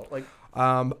end it though? Or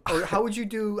how would you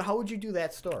do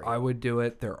that story? I would do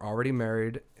it. They're already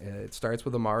married. It starts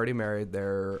with them already married.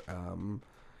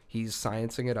 He's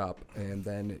sciencing it up, and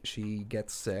then she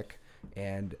gets sick,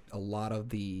 and a lot of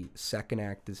the second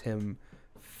act is him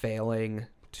failing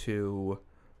to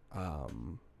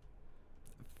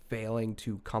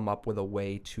come up with a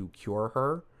way to cure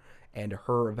her, and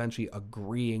her eventually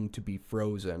agreeing to be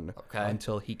frozen Okay.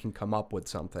 until he can come up with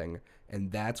something. And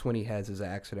that's when he has his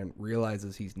accident,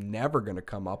 realizes he's never going to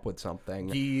come up with something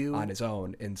on his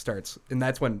own, and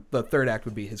that's when the third act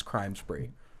would be his crime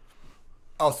spree.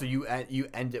 Oh, so you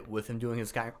end it with him doing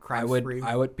his crime spree?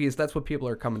 I would, because that's what people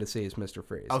are coming to see is Mr.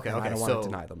 Freeze. Okay, and okay, I don't want so- to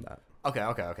deny them that.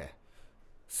 Okay.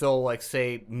 So, like,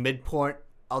 say, midpoint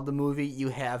of the movie, you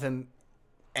have him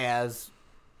as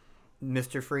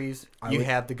Mr. Freeze. You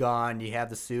have the gun, you have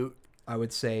the suit. I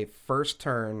would say first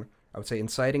turn, I would say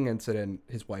inciting incident,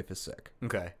 his wife is sick.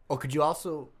 Okay. Oh, could you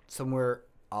also, somewhere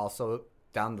also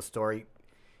down the story,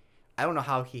 I don't know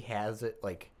how he has it,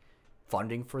 like,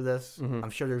 funding for this. I'm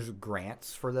sure there's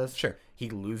grants for this. Sure. He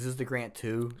loses the grant,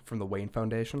 too. From the Wayne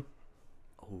Foundation?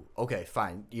 Oh, okay,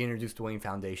 fine. You introduce the Wayne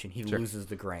Foundation. He loses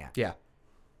the grant. Yeah.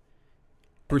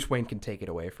 Bruce Wayne can take it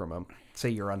away from him. Say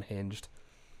you're unhinged.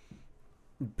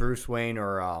 Bruce Wayne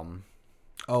or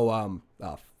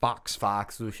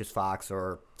Fox. Lucius Fox,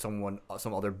 or some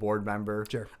other board member.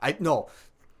 Sure.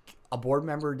 A board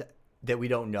member that we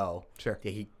don't know. Sure.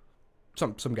 Yeah,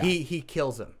 Some guy. he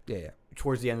kills him yeah.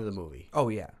 towards the end of the movie, Oh,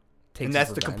 yeah. Takes and that's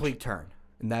his the revenge. complete turn.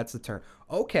 And that's the turn.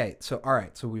 Okay, so, all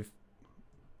right, so we've...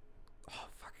 Oh,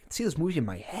 fuck, I can see this movie in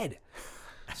my head.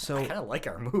 I So, kind of like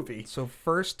our movie. so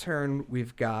first turn,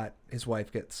 we've got his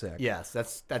wife gets sick. Yes,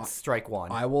 that's strike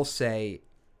one. I will say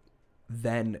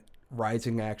then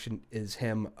rising action is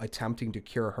him attempting to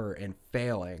cure her and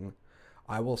failing.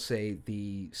 I will say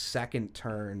the second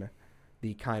turn,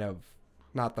 the kind of,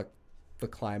 not the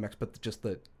climax, but just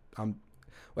the,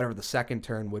 whatever the second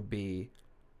turn would be,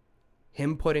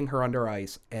 him putting her under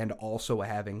ice and also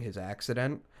having his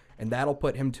accident. And that'll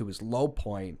put him to his low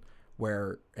point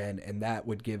where, and that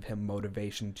would give him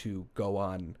motivation to go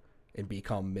on and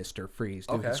become Mr. Freeze,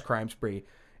 do his crime spree.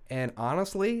 And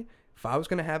honestly, if I was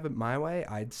going to have it my way,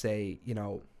 I'd say,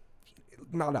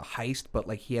 not a heist, but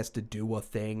like he has to do a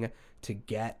thing to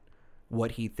get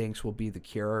what he thinks will be the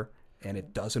cure, and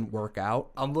it doesn't work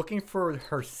out. I'm looking for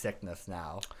her sickness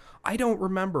now. I don't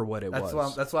remember what it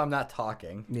was. That's why I'm not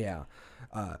talking. Yeah.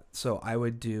 So I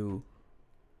would do.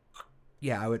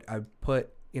 Yeah, I'd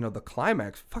put the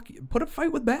climax. Put a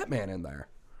fight with Batman in there,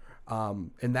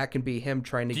 and that can be him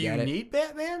trying to Do get you it. need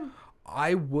Batman?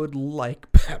 I would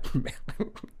like Batman.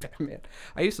 Batman.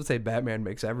 I used to say Batman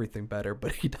makes everything better,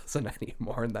 but he doesn't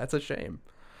anymore, and that's a shame.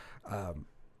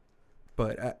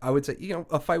 But I would say,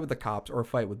 a fight with the cops or a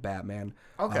fight with Batman.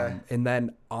 Okay. And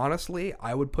then, honestly,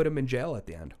 I would put him in jail at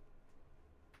the end.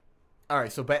 All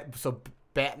right, so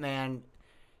Batman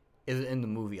is in the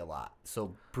movie a lot.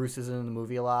 So Bruce isn't in the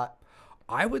movie a lot.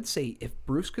 I would say if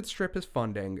Bruce could strip his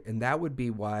funding, and that would be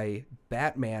why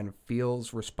Batman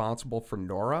feels responsible for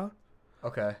Nora.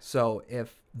 Okay. So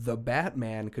if the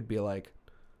Batman could be like,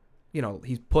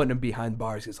 he's putting him behind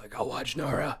bars. He's like, I'll watch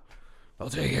Nora. I'll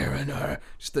take care of Nora.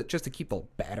 Just to keep the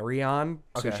battery on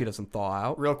so Okay. she doesn't thaw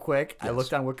out. Real quick, I Yes.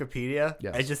 looked on Wikipedia.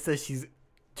 Yes. It just says she's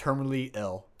terminally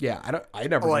ill. Yeah, I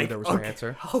never knew there was an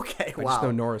answer. Okay, I just know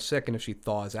wow. Nora's sick, and if she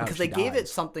thaws out, Because she they gave it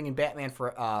dies. something in Batman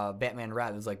for Batman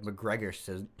Red. It was like McGregor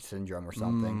syndrome or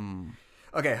something.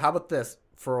 Mm. Okay, how about this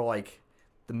for like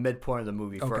the midpoint of the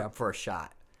movie Okay. for a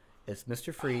shot? It's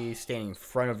Mr. Freeze standing in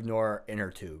front of Nora in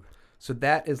her tube. So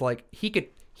that is like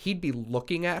he'd be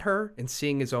looking at her and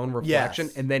seeing his own reflection,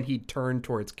 Yes. and then he'd turn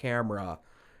towards camera.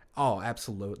 Oh,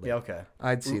 absolutely. Yeah, okay.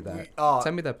 I'd see that.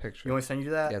 Send me that picture. You want to send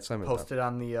you that? Yeah, send me Post that. it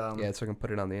on the. Yeah, so I can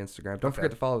put it on the Instagram. Don't forget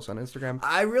to follow us on Instagram.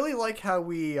 I really like how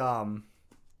we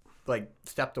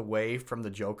stepped away from the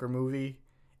Joker movie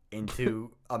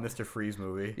into a Mr. Freeze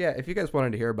movie. Yeah, if you guys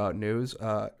wanted to hear about news,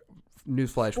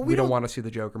 newsflash, we don't want to see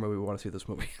the Joker movie. We want to see this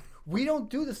movie. We don't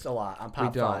do this a lot on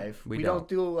Pop don't. 5. We We don't. don't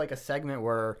do like a segment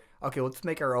where, okay, let's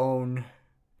make our own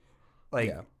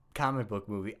Yeah. comic book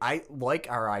movie. I like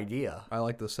our idea. I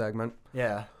like this segment.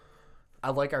 Yeah.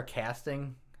 I like our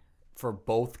casting for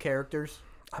both characters.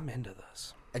 I'm into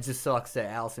this. It just sucks that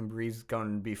Allison Brie's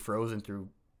going to be frozen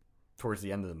towards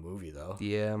the end of the movie, though.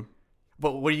 Yeah.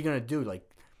 But what are you going to do? Like,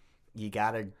 you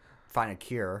got to find a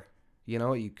cure. You know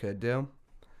what you could do?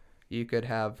 You could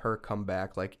have her come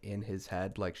back, like, in his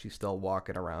head, like she's still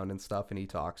walking around and stuff, and he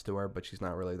talks to her, but she's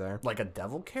not really there. Like a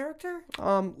devil character?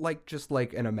 Like, just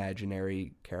like an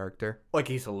imaginary character. Like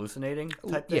he's hallucinating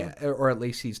type thing? Yeah, or at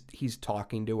least he's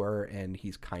talking to her, and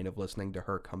he's kind of listening to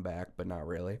her come back, but not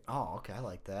really. Oh, okay. I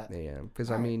like that. Yeah,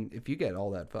 because, I mean, if you get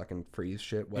all that fucking Freeze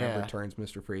shit, whatever Yeah. turns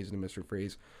Mr. Freeze into Mr.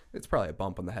 Freeze, it's probably a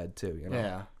bump on the head, too, you know?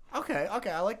 Yeah. Okay.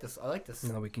 I like this.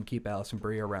 You know, we can keep Allison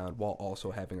Brie around while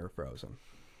also having her frozen.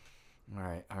 All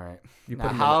right. You Now, put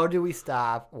him in how do we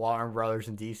stop Warner Brothers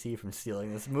and DC from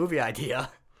stealing this movie idea?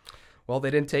 Well,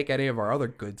 they didn't take any of our other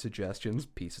good suggestions,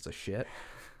 pieces of shit.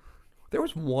 There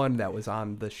was one that was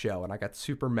on the show, and I got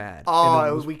super mad.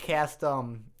 Oh, we cast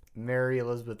Mary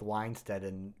Elizabeth Winstead,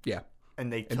 and yeah,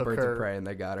 they in took Birds her. of Prey, and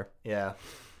they got her. Yeah,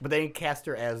 but they didn't cast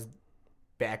her as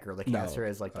Batgirl. They cast her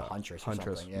as like the Huntress or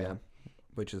Huntress, something. Yeah.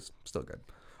 which is still good.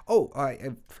 Oh, I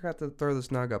forgot to throw this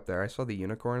nug up there. I saw the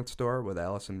Unicorn Store with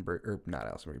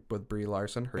with Brie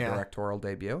Larson, her directorial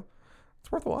debut.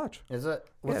 It's worth a watch. Is it?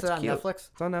 What's it's it on cute. Netflix?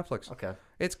 It's on Netflix. Okay.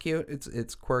 It's cute.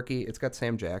 It's quirky. It's got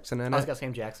Sam Jackson in it. It's got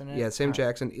Sam Jackson in it? Yeah, Sam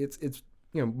Jackson. It's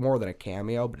more than a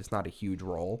cameo, but it's not a huge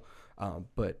role.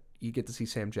 But you get to see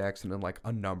Sam Jackson in like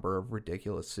a number of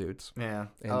ridiculous suits. Yeah.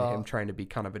 And him trying to be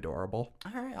kind of adorable.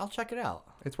 All right, I'll check it out.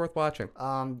 It's worth watching.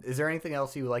 Is there anything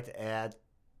else you would like to add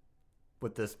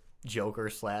with this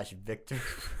Joker/Victory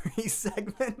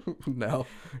segment? No.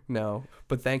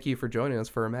 But thank you for joining us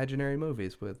for Imaginary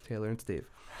Movies with Taylor and Steve.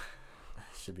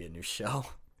 Should be a new show.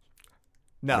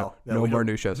 No more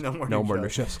new shows. No more new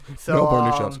shows. So, no more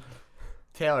new shows.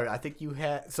 Taylor, I think you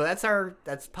had. So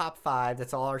that's Pop 5.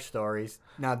 That's all our stories.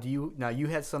 Now you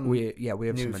had some. We have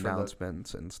some news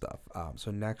announcements and stuff.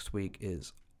 So next week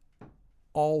is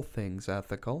All Things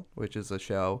Ethical, which is a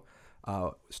show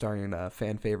starring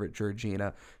fan favorite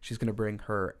Georgina. She's going to bring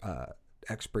her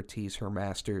expertise, her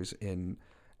master's in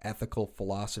ethical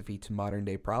philosophy to modern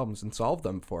day problems and solve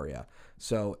them for you.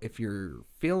 So if you're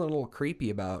feeling a little creepy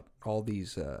about all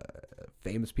these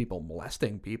famous people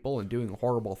molesting people and doing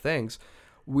horrible things,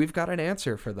 we've got an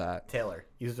answer for that. Taylor,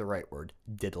 use the right word,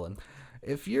 diddling.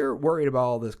 If you're worried about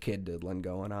all this kid diddling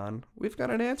going on, we've got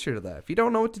an answer to that. If you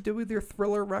don't know what to do with your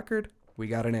Thriller record, we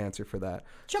got an answer for that.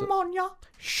 Shimon.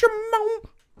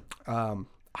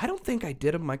 I don't think I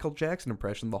did a Michael Jackson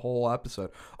impression the whole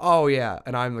episode. Oh, yeah,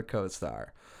 and I'm the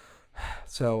co-star.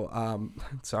 So,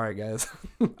 sorry, guys.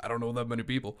 I don't know that many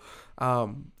people.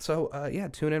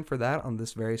 Tune in for that on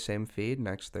this very same feed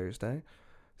next Thursday.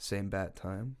 Same bat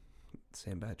time,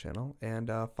 same bat channel.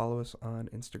 And follow us on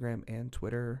Instagram and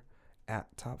Twitter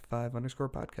at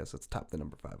top5_podcast. That's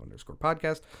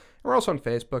top_5_podcast. And we're also on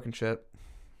Facebook and shit.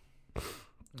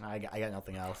 I got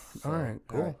nothing else. So. All right,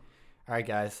 cool. All right,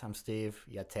 guys. I'm Steve.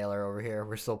 You got Taylor over here.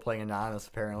 We're still playing Anonymous,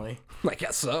 apparently. I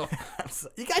guess so.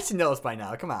 You guys should know us by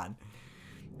now. Come on.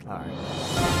 All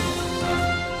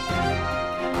right.